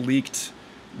has just leaked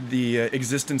the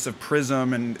existence of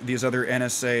PRISM and these other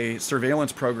NSA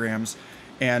surveillance programs,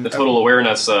 and the total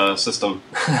awareness system.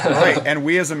 Right, and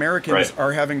we as Americans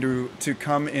are having to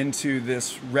come into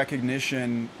this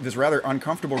recognition, this rather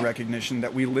uncomfortable recognition,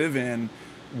 that we live in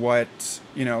what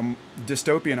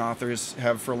dystopian authors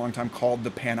have for a long time called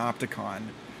the panopticon.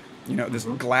 This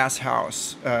glass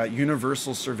house,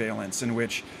 universal surveillance in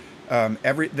which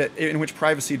in which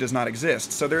privacy does not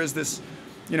exist. So there is this,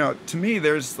 to me,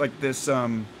 there's this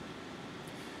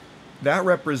that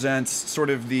represents sort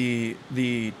of the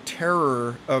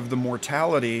terror of the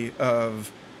mortality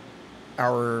of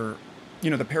our,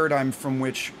 the paradigm from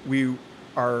which we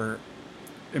are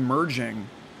emerging.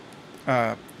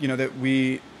 That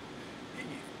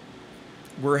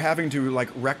we're having to like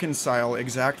reconcile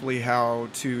exactly how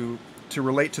to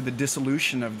relate to the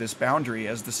dissolution of this boundary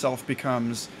as the self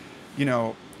becomes,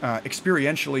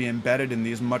 experientially embedded in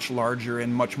these much larger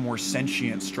and much more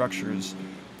sentient structures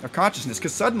of consciousness.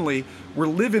 Because suddenly we're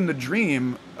living the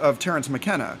dream of Terence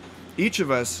McKenna. Each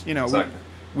of us,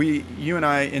 Exactly. you and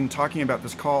I, in talking about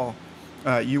this call,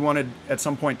 you wanted at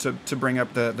some point to bring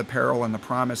up the peril and the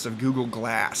promise of Google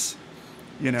Glass,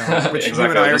 which Exactly. you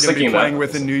and I are was going to be thinking playing that.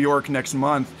 with in New York next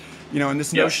month, and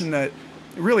this Yes. notion that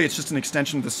really it's just an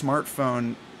extension of the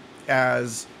smartphone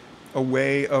as a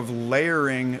way of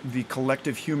layering the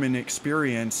collective human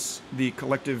experience, the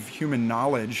collective human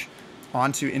knowledge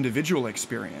onto individual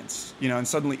experience, and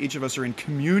suddenly each of us are in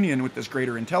communion with this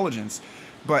greater intelligence.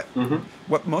 But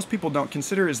what most people don't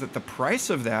consider is that the price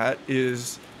of that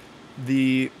is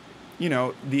the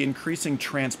increasing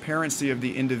transparency of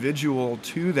the individual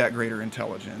to that greater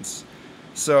intelligence.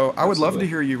 So I would love to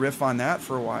hear you riff on that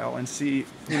for a while and see,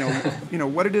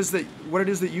 what it is that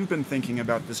you've been thinking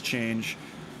about this change.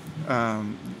 How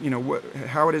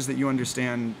it is that you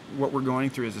understand what we're going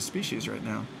through as a species right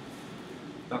now.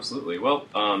 Absolutely. Well,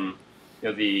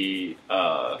 the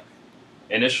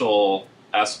initial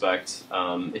aspect,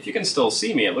 if you can still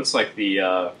see me, it looks like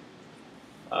the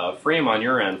frame on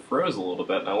your end froze a little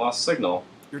bit and I lost signal.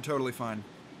 You're totally fine.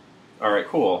 All right,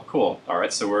 cool. All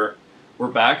right, so we're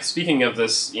back. Speaking of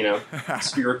this,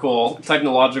 spherical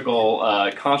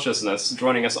technological consciousness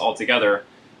joining us all together,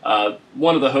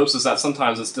 one of the hopes is that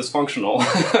sometimes it's dysfunctional,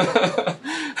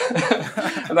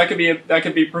 and that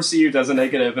could be perceived as a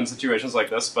negative in situations like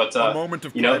this. But a moment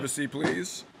of privacy,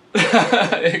 please.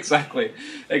 Exactly.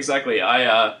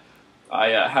 I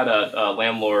had a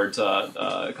landlord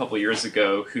a couple years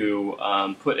ago who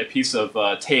put a piece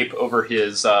of tape over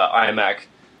his iMac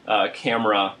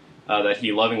camera that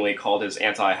he lovingly called his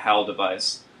anti-HAL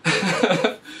device.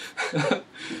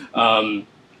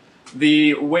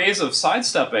 The ways of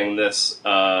sidestepping this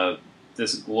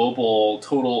this global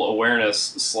total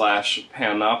awareness /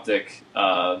 panoptic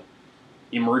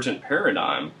emergent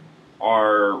paradigm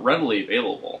are readily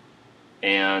available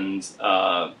and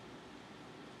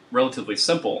relatively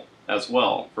simple as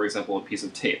well. For example, a piece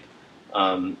of tape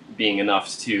being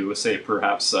enough to, say,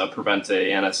 perhaps prevent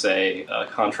a NSA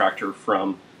contractor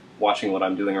from watching what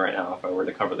I'm doing right now if I were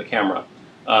to cover the camera.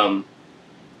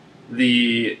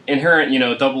 The inherent,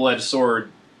 double-edged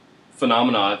sword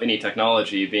phenomena of any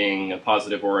technology being a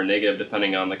positive or a negative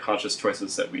depending on the conscious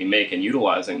choices that we make in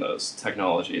utilizing those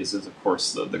technologies is, of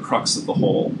course, the crux of the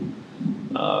whole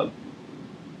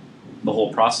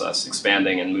process,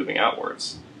 expanding and moving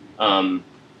outwards.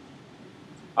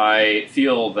 I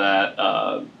feel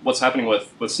that what's happening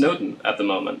with Snowden at the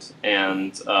moment,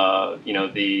 and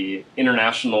the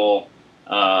international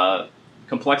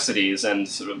complexities and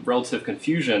sort of relative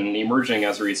confusion emerging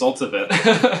as a result of it,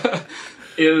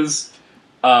 is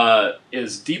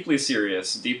deeply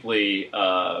serious, deeply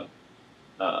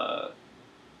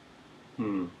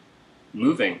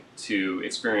moving to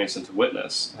experience and to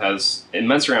witness, has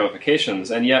immense ramifications,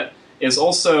 and yet is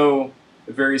also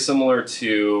very similar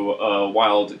to a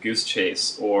wild goose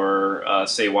chase, or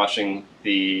say watching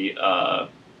the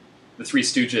Three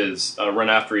Stooges run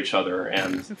after each other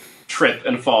and trip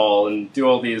and fall and do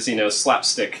all these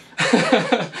slapstick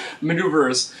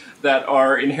maneuvers that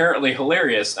are inherently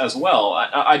hilarious as well.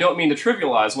 I don't mean to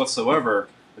trivialize whatsoever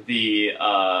the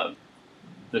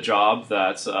job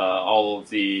that all of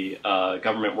the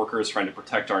government workers trying to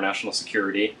protect our national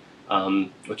security,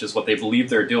 which is what they believe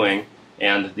they're doing,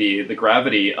 and the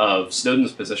gravity of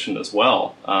Snowden's position as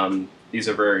well. These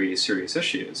are very serious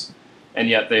issues, and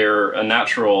yet they're a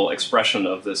natural expression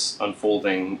of this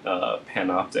unfolding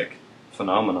panoptic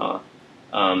phenomena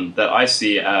that I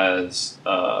see as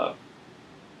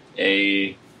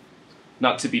a,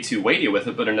 not to be too weighty with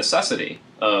it, but a necessity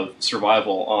of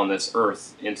survival on this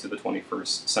earth into the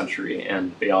 21st century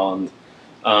and beyond.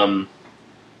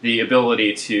 The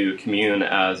ability to commune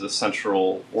as a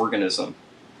central organism,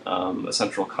 a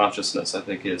central consciousness, I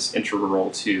think, is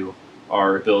integral to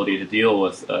our ability to deal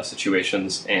with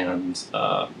situations and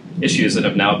issues that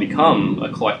have now become a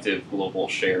collective, global,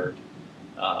 shared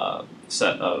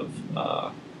set of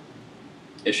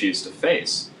issues to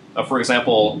face. For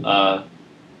example,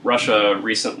 Russia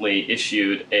recently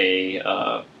issued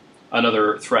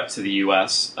another threat to the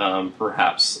U.S.,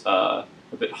 perhaps a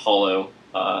bit hollow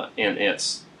in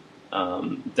its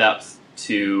depth,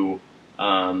 to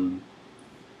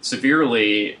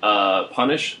severely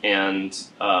punish and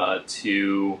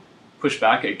to push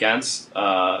back against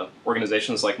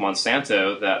organizations like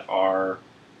Monsanto that are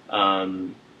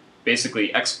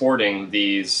basically exporting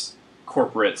these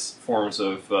corporate forms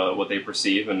of what they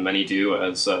perceive, and many do,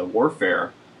 as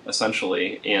warfare,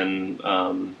 essentially, in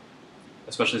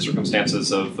especially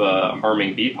circumstances of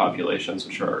harming bee populations,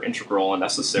 which are integral and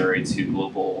necessary to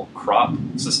global crop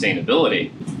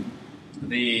sustainability.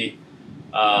 The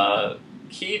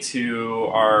key to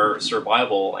our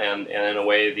survival, and in a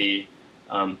way the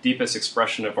deepest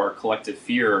expression of our collective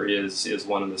fear, is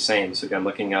one and the same. So again,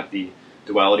 looking at the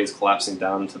dualities collapsing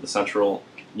down to the central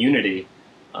unity,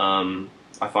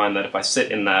 I find that if I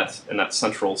sit in that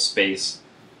central space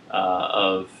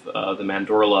of the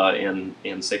mandorla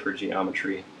in sacred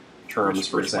geometry terms,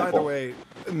 for example. By the way,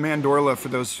 mandorla, for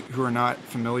those who are not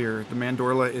familiar, the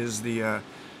mandorla is the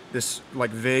this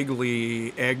like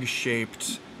vaguely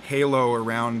egg-shaped halo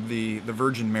around the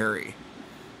Virgin Mary.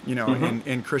 You know,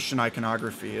 in Christian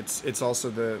iconography, it's also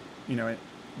the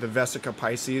Vesica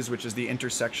Pisces, which is the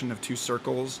intersection of two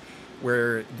circles,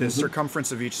 where the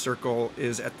circumference of each circle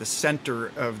is at the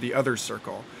center of the other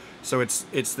circle. So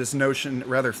it's this notion,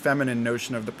 rather feminine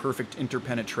notion, of the perfect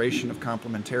interpenetration of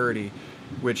complementarity,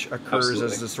 which occurs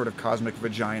as this sort of cosmic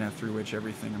vagina through which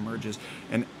everything emerges.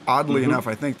 And oddly enough,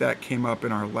 I think that came up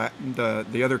in our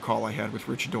the other call I had with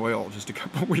Rich Doyle just a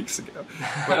couple of weeks ago.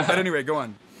 But anyway, go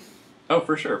on. Oh,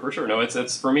 for sure. No,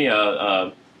 it's for me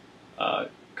a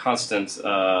constant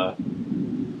theme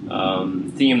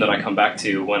that I come back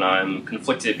to when I'm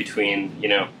conflicted between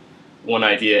one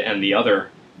idea and the other.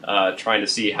 Trying to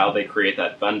see how they create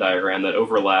that Venn diagram, that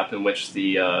overlap in which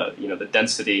the the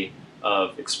density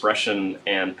of expression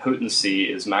and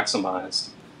potency is maximized.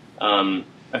 I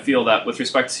feel that with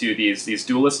respect to these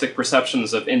dualistic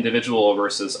perceptions of individual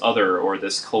versus other, or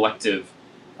this collective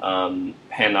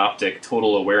panoptic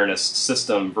total awareness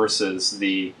system versus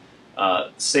the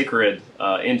sacred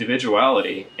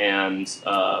individuality and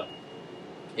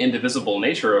indivisible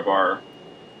nature of our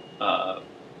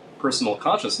personal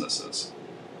consciousnesses.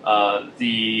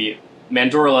 The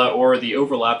mandorla, or the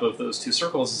overlap of those two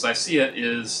circles, as I see it,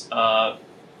 is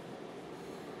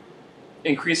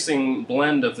increasing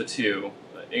blend of the two,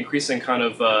 increasing kind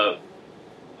of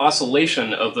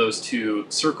oscillation of those two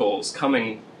circles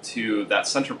coming to that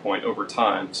center point over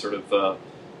time, sort of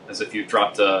as if you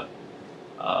dropped a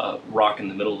rock in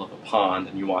the middle of a pond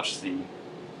and you watch the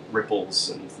ripples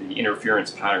and the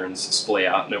interference patterns splay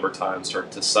out and over time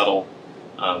start to settle.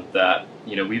 That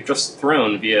we've just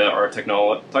thrown via our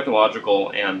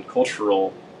technological and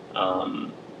cultural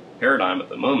paradigm at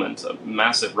the moment, a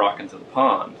massive rock into the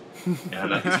pond,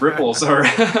 and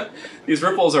that these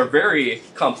ripples are very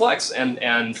complex,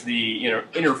 and the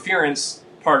interference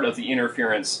part of the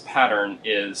interference pattern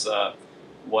is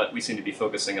what we seem to be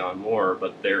focusing on more.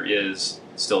 But there is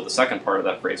still the second part of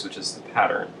that phrase, which is the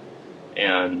pattern,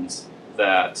 and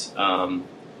that.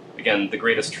 Again, the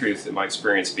greatest truth, in my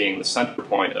experience, being the center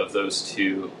point of those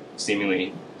two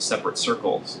seemingly separate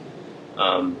circles.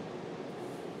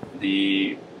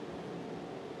 The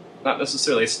not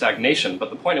necessarily stagnation,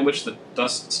 but the point at which the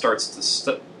dust starts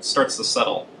to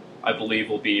settle, I believe,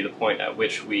 will be the point at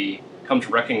which we come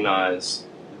to recognize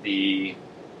the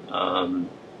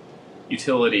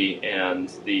utility and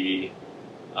the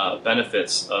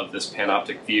benefits of this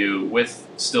panoptic view, with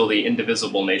still the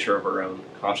indivisible nature of our own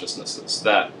consciousnesses.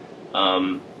 That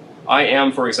I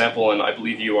am, for example, and I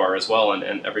believe you are as well,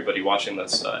 and everybody watching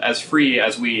this, as free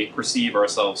as we perceive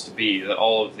ourselves to be, that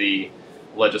all of the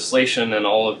legislation and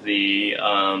all of the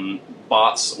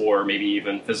bots, or maybe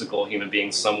even physical human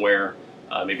beings somewhere,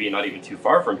 maybe not even too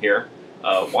far from here,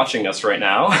 watching us right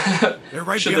now, they're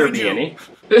right should there be you. any,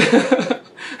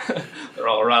 they're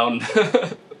all around.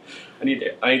 I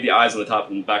need the eyes on the top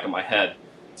and back of my head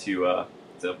to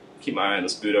keep my eye on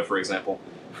this Buddha, for example.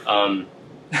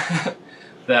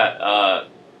 That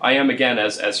I am, again,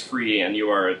 as free, and you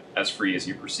are as free as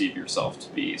you perceive yourself to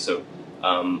be. So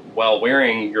while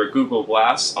wearing your Google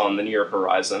Glass on the near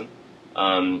horizon,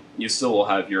 you still will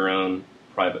have your own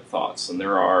private thoughts. And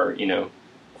there are,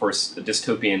 of course,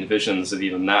 dystopian visions of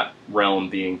even that realm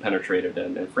being penetrated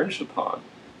and infringed upon.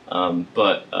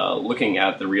 But looking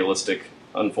at the realistic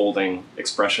unfolding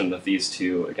expression of these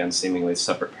two, again, seemingly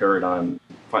separate paradigm,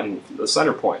 finding the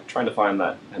center point, trying to find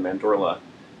that mandorla,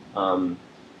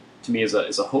 to me is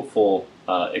a hopeful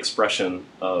expression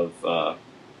of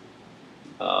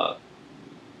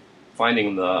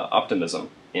finding the optimism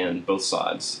in both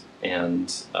sides,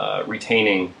 and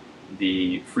retaining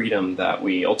the freedom that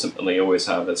we ultimately always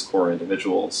have as core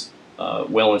individuals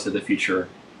well into the future,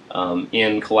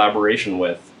 in collaboration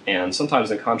with, and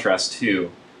sometimes in contrast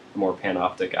to, the more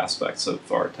panoptic aspects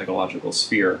of our technological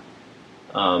sphere.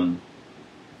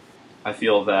 I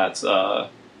feel that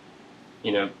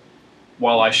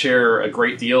while I share a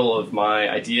great deal of my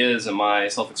ideas and my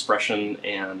self-expression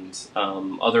and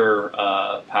other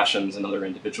passions and other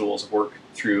individuals' work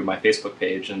through my Facebook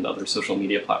page and other social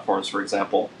media platforms, for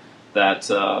example, that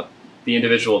the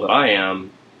individual that I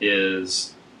am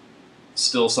is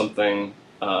still something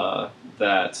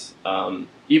that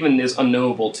even is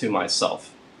unknowable to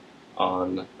myself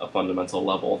on a fundamental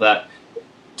level. That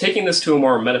taking this to a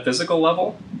more metaphysical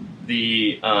level,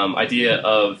 the idea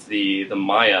of the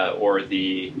Maya, or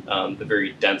the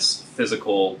very dense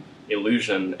physical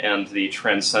illusion, and the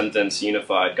transcendent,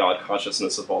 unified God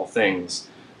consciousness of all things,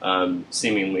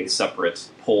 seemingly separate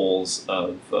poles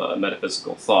of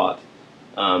metaphysical thought,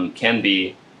 can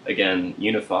be, again,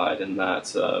 unified in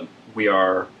that we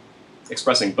are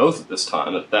expressing both at this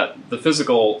time, that the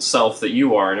physical self that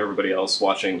you are and everybody else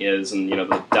watching is, and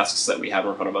the desks that we have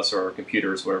in front of us, or our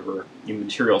computers, whatever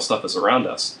material stuff is around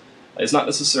us, is not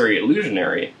necessarily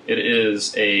illusionary. It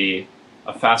is a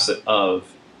facet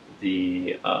of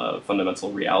the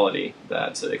fundamental reality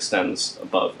that extends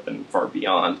above and far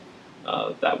beyond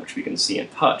that which we can see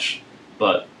and touch.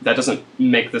 But that doesn't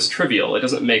make this trivial. It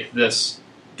doesn't make this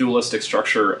dualistic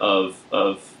structure of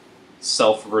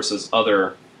self versus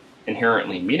other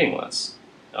inherently meaningless.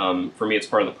 For me, it's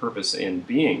part of the purpose in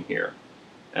being here.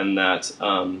 And that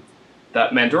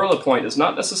that Mandorla point is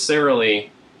not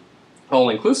necessarily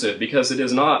all-inclusive, because it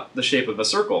is not the shape of a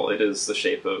circle. It is the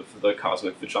shape of the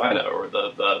cosmic vagina, or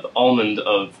the almond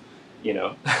of,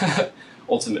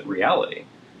 ultimate reality.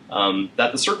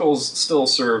 That the circles still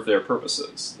serve their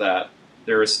purposes, that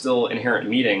there is still inherent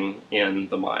meaning in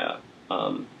the Maya,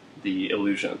 the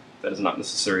illusion, that is not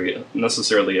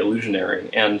necessarily illusionary,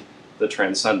 and the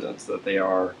transcendent, that they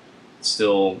are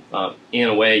still, in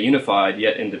a way, unified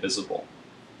yet indivisible.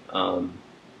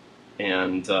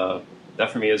 That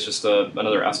for me is just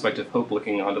another aspect of hope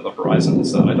looking onto the horizon.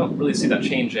 So I don't really see that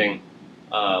changing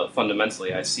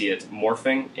fundamentally. I see it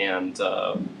morphing, and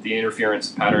the interference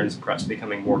patterns perhaps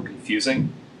becoming more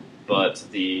confusing, but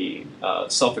the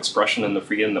self-expression and the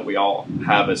freedom that we all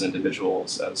have as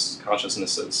individuals, as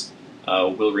consciousnesses,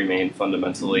 will remain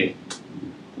fundamentally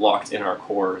locked in our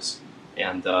cores,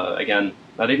 and again,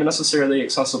 not even necessarily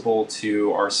accessible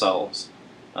to ourselves,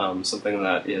 something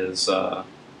that is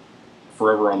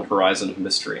forever on the horizon of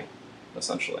mystery,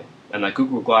 essentially. And that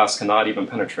Google Glass cannot even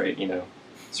penetrate,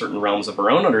 certain realms of our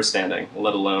own understanding,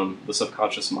 let alone the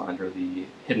subconscious mind or the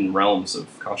hidden realms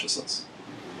of consciousness.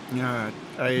 Yeah,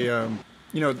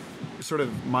 sort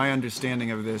of my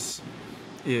understanding of this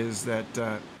is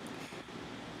that,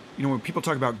 when people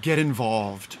talk about get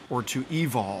involved or to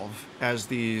evolve as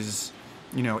these,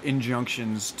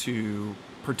 injunctions to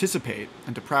participate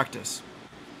and to practice,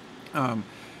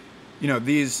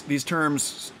 these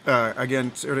terms,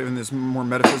 again, sort of in this more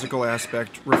metaphysical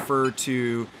aspect, refer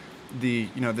to the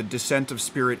descent of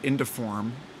spirit into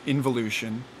form,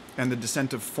 involution, and the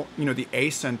descent of the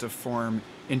ascent of form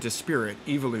into spirit,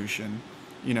 evolution.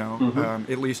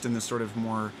 At least in this sort of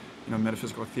more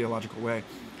metaphysical theological way,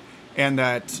 and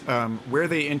that where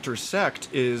they intersect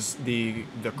is the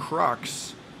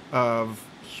crux of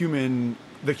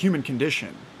the human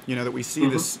condition. That we see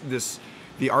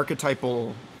the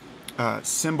archetypal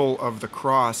symbol of the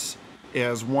cross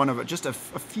as one of just a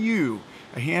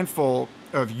handful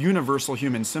of universal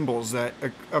human symbols that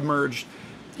emerged,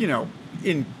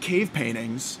 in cave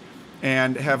paintings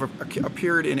and have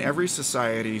appeared in every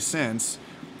society since,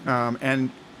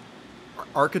 and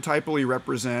archetypally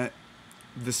represent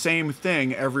the same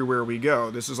thing everywhere we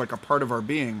go. This is like a part of our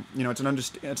being. It's an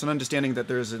understanding that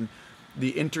there's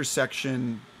the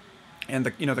intersection and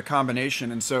the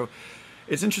combination. And so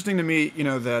it's interesting to me,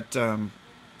 that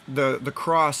the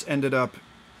cross ended up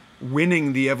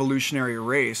winning the evolutionary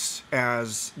race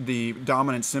as the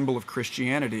dominant symbol of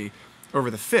Christianity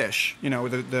over the fish. The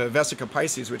Vesica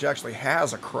Pisces, which actually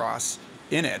has a cross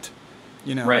in it,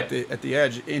 right at the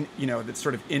edge, that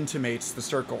sort of intimates the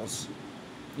circles,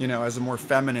 as a more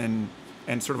feminine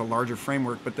and sort of a larger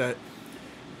framework. But that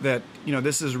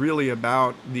this is really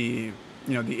about the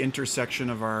intersection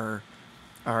of our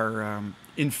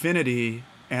infinity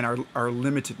and our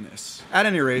limitedness. At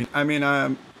any rate,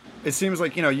 it seems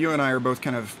like you and I are both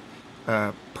kind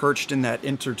of perched in that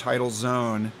intertidal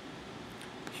zone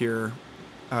here,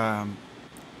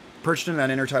 perched in that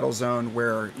intertidal zone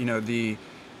where the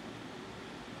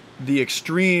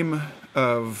extreme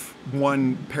of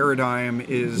one paradigm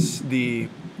is the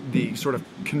sort of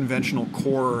conventional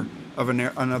core of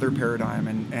another paradigm,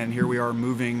 and here we are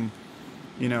moving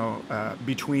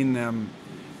between them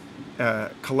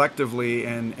collectively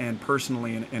and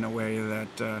personally in a way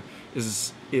that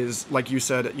is like you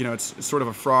said, it's sort of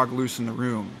a frog loose in the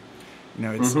room. You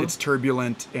know, it's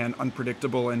turbulent and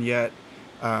unpredictable, and yet,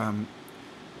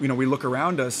 you know, we look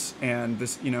around us, and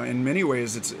this, you know, in many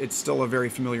ways, it's still a very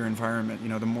familiar environment. You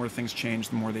know, the more things change,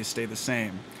 the more they stay the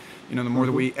same. You know, the more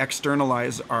that we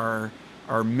externalize our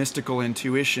mystical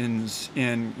intuitions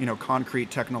in, you know,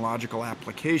 concrete technological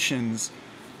applications,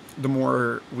 the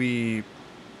more we,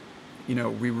 you know,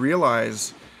 we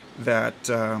realize that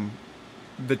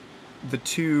the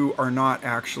two are not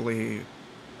actually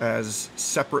as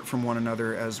separate from one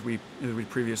another as we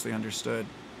previously understood.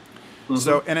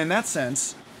 So, and in that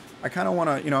sense, I kind of want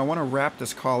to, you know, I want to wrap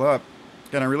this call up,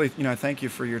 and I really, you know, I thank you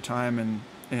for your time and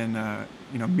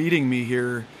you know, meeting me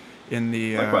here in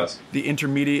the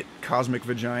intermediate cosmic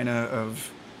vagina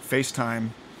of FaceTime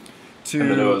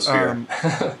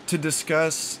to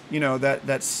discuss, you know,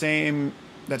 that same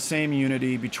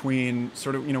unity between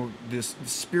sort of, you know, this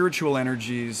spiritual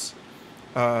energies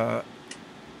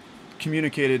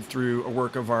communicated through a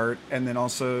work of art, and then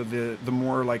also the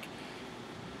more, like,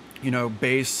 you know,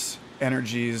 base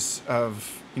energies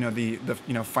of, you know, the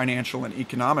you know, financial and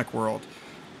economic world.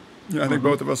 You know, I think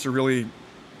both of us are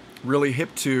really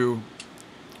hip to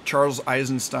Charles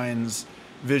Eisenstein's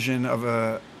vision of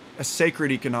a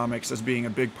sacred economics as being a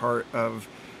big part of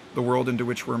the world into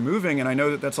which we're moving, and I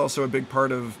know that that's also a big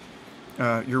part of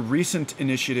your recent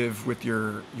initiative with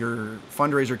your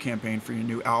fundraiser campaign for your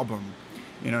new album.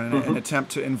 You know, an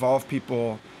attempt to involve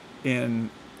people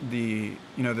in the,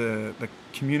 you know, the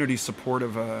community support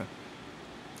of a,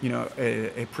 you know,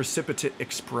 a precipitate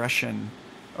expression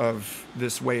of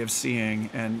this way of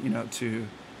seeing, and, you know, to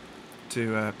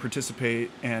participate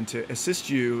and to assist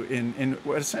you in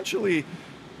what essentially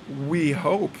we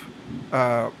hope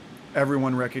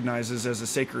everyone recognizes as a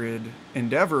sacred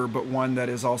endeavor, but one that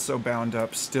is also bound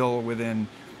up still within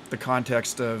the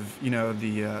context of, you know,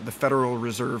 the Federal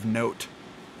Reserve note,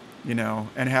 you know,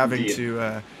 and having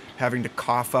to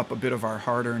cough up a bit of our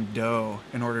hard-earned dough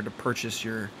in order to purchase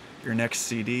your next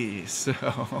CD. So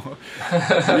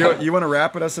you want to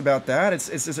rap with us about that?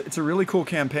 It's a really cool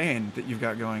campaign that you've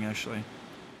got going, actually.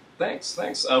 Thanks.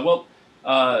 Well,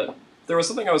 there was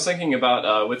something I was thinking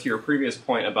about with your previous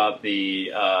point about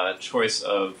the choice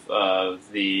of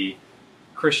the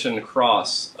Christian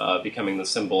cross becoming the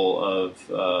symbol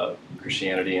of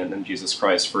Christianity and Jesus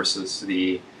Christ versus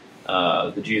the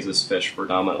Jesus fish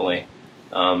predominantly.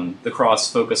 The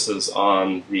cross focuses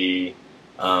on the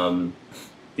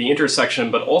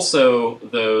intersection, but also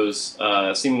those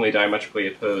seemingly diametrically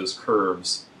opposed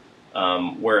curves,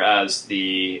 whereas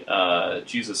the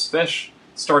Jesus fish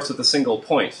starts with a single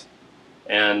point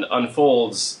and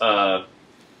unfolds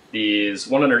these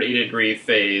 180-degree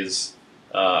phase.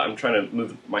 I'm trying to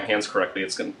move my hands correctly.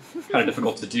 It's kind of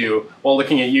difficult to do while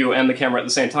looking at you and the camera at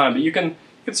the same time, but you can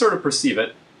sort of perceive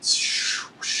it.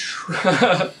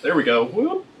 There we go.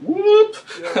 Whoop, whoop.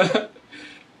 Yeah.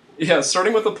 Yeah,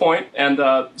 starting with the point and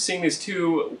seeing these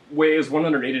two waves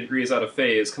 180 degrees out of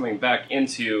phase coming back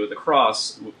into the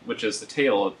cross, which is the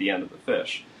tail at the end of the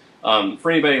fish.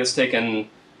 For anybody that's taken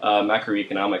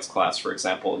macroeconomics class, for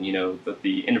example, you know that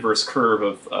the inverse curve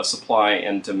of supply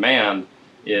and demand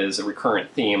is a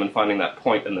recurrent theme, and finding that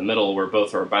point in the middle where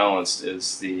both are balanced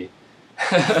is the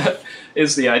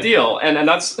is the ideal, and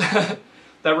that's that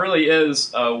really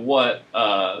is what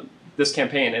this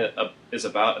campaign is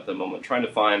about at the moment, trying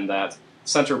to find that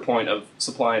center point of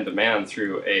supply and demand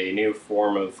through a new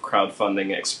form of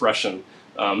crowdfunding expression.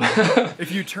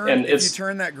 If you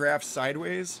turn that graph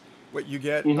sideways, what you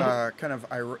get, kind of,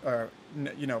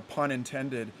 you know, pun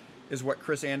intended, is what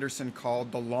Chris Anderson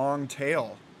called the long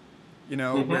tail. You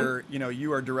know, where, you know,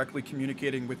 you are directly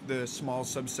communicating with the small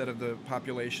subset of the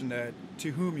population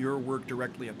to whom your work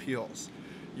directly appeals.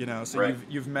 You know, so right.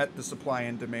 you've met the supply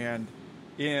and demand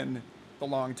in the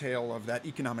long tail of that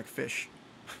economic fish.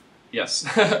 Yes,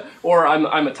 or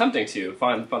I'm attempting to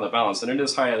find the balance, and it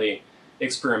is highly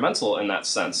experimental in that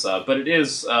sense. But it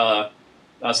is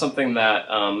something that,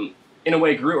 in a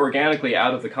way, grew organically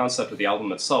out of the concept of the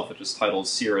album itself, which is titled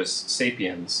Cirrus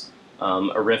Sapiens,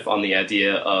 a riff on the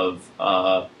idea of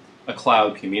a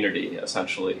cloud community,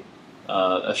 essentially,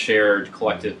 a shared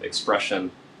collective expression.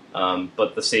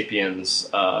 But the sapiens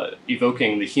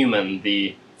evoking the human,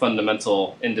 the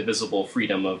fundamental, indivisible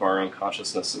freedom of our own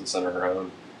consciousnesses and our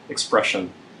own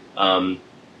expression.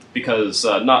 Because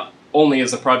not only is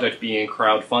the project being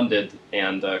crowd-funded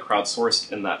and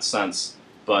crowdsourced in that sense,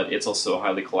 but it's also a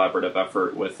highly collaborative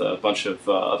effort with a bunch of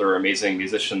other amazing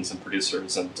musicians and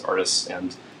producers and artists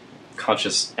and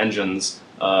conscious engines,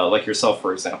 like yourself,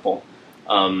 for example.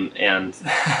 And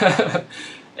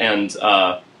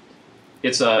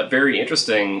it's a very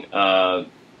interesting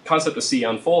concept to see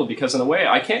unfold, because in a way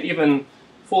I can't even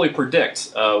fully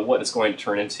predict what it's going to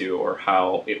turn into or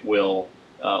how it will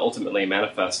ultimately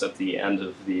manifest at the end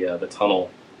of the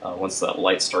tunnel once that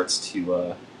light starts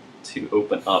to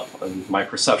open up, and my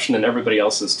perception and everybody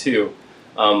else's too.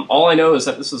 All I know is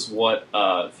that this is what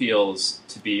feels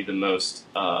to be the most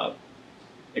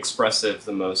expressive,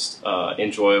 the most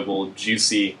enjoyable,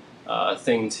 juicy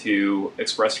thing to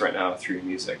express right now through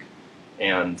music.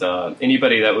 And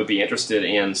anybody that would be interested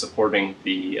in supporting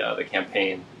the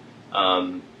campaign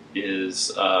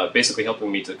is basically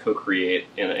helping me to co-create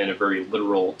in a very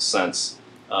literal sense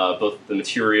both the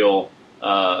material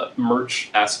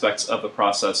merch aspects of the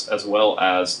process as well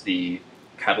as the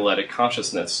catalytic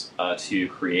consciousness to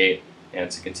create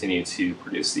and to continue to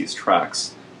produce these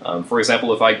tracks. For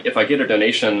example, if I get a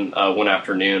donation one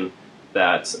afternoon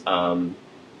that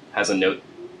has a note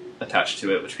attached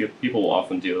to it, which people will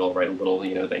often do, they'll write a little,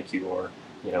 thank you, or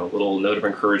a little note of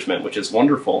encouragement, which is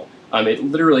wonderful. It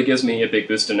literally gives me a big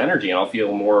boost in energy, and I'll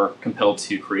feel more compelled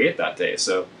to create that day.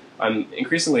 So I'm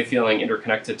increasingly feeling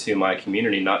interconnected to my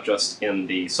community, not just in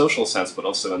the social sense, but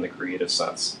also in the creative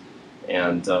sense.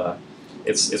 And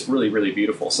it's really, really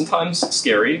beautiful. Sometimes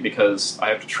scary, because I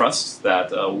have to trust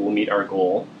that we'll meet our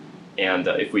goal, and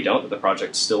if we don't, the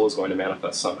project still is going to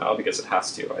manifest somehow, because it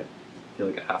has to. I feel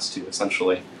like it has to,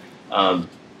 essentially.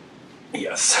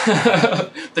 Yes,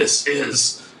 this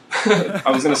is...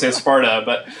 I was going to say Sparta,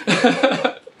 but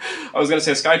I was going to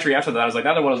say SkyTree after that. I was like,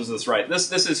 neither one of us is right.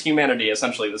 This is humanity,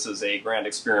 essentially. This is a grand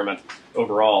experiment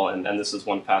overall, and this is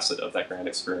one facet of that grand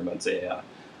experiment, a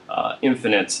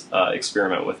infinite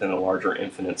experiment within a larger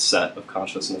infinite set of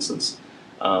consciousnesses.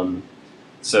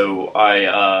 So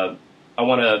I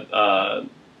want to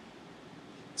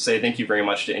say thank you very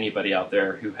much to anybody out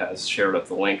there who has shared up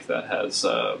the link, that has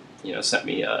sent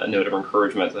me a note of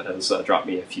encouragement, that has dropped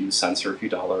me a few cents or a few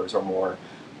dollars or more,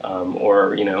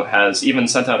 or has even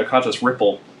sent out a conscious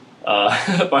ripple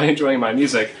by enjoying my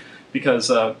music, because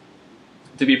to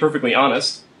be perfectly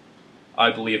honest, I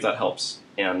believe that helps,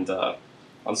 and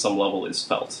on some level is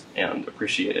felt and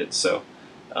appreciated. So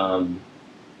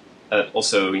that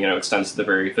also extends to the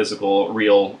very physical,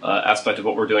 real aspect of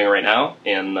what we're doing right now,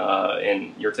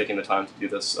 and you're taking the time to do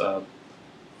this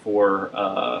for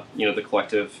the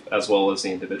collective as well as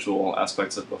the individual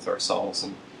aspects of both ourselves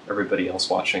and everybody else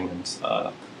watching,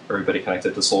 and everybody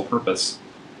connected to SolPurpose.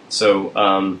 So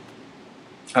I'm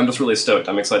just really stoked.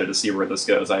 I'm excited to see where this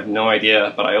goes. I have no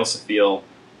idea, but I also feel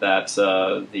that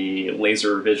the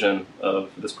laser vision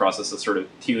of this process, this sort of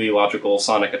teleological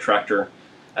sonic attractor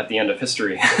at the end of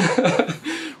history,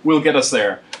 will get us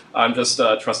there. I'm just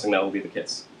trusting that will be the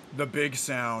case. The big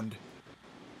sound.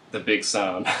 The big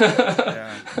sound.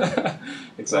 Yeah.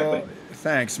 Exactly. Well,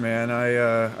 thanks, man.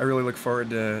 I really look forward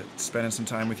to spending some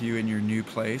time with you in your new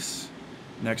place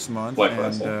next month.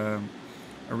 Likewise. And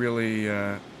I really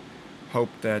hope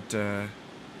that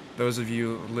those of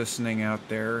you listening out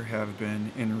there have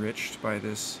been enriched by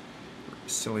this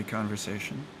silly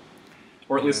conversation.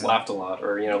 Or at least laughed a lot,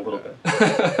 or a little bit.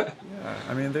 Yeah,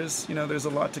 I mean, there's a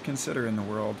lot to consider in the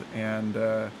world, and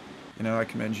I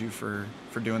commend you for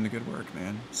doing the good work,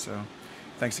 man. So,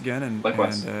 thanks again, and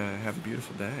have a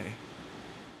beautiful day.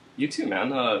 You too, man.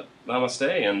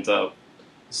 Namaste, and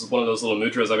this is one of those little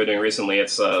mudras I've been doing recently.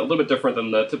 It's a little bit different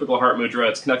than the typical heart mudra.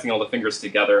 It's connecting all the fingers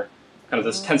together, kind of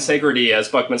this tensegrity, as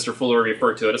Buckminster Fuller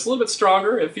referred to it. It's a little bit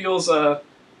stronger. It feels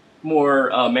more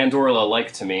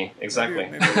Mandorla-like to me. Exactly.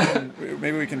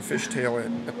 Maybe we can fishtail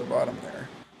it at the bottom there.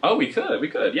 Oh, we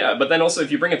could, yeah. But then also,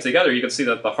 if you bring it together, you can see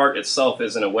that the heart itself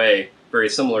is, in a way, very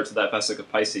similar to that Vesic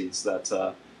of Pisces,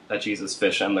 that Jesus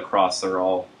fish and the cross are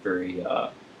all very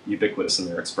ubiquitous in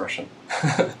their expression.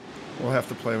 We'll have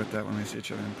to play with that when we see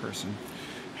each other in person.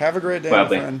 Have a great day,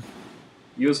 Gladly. my friend.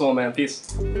 You as well, man.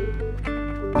 Peace.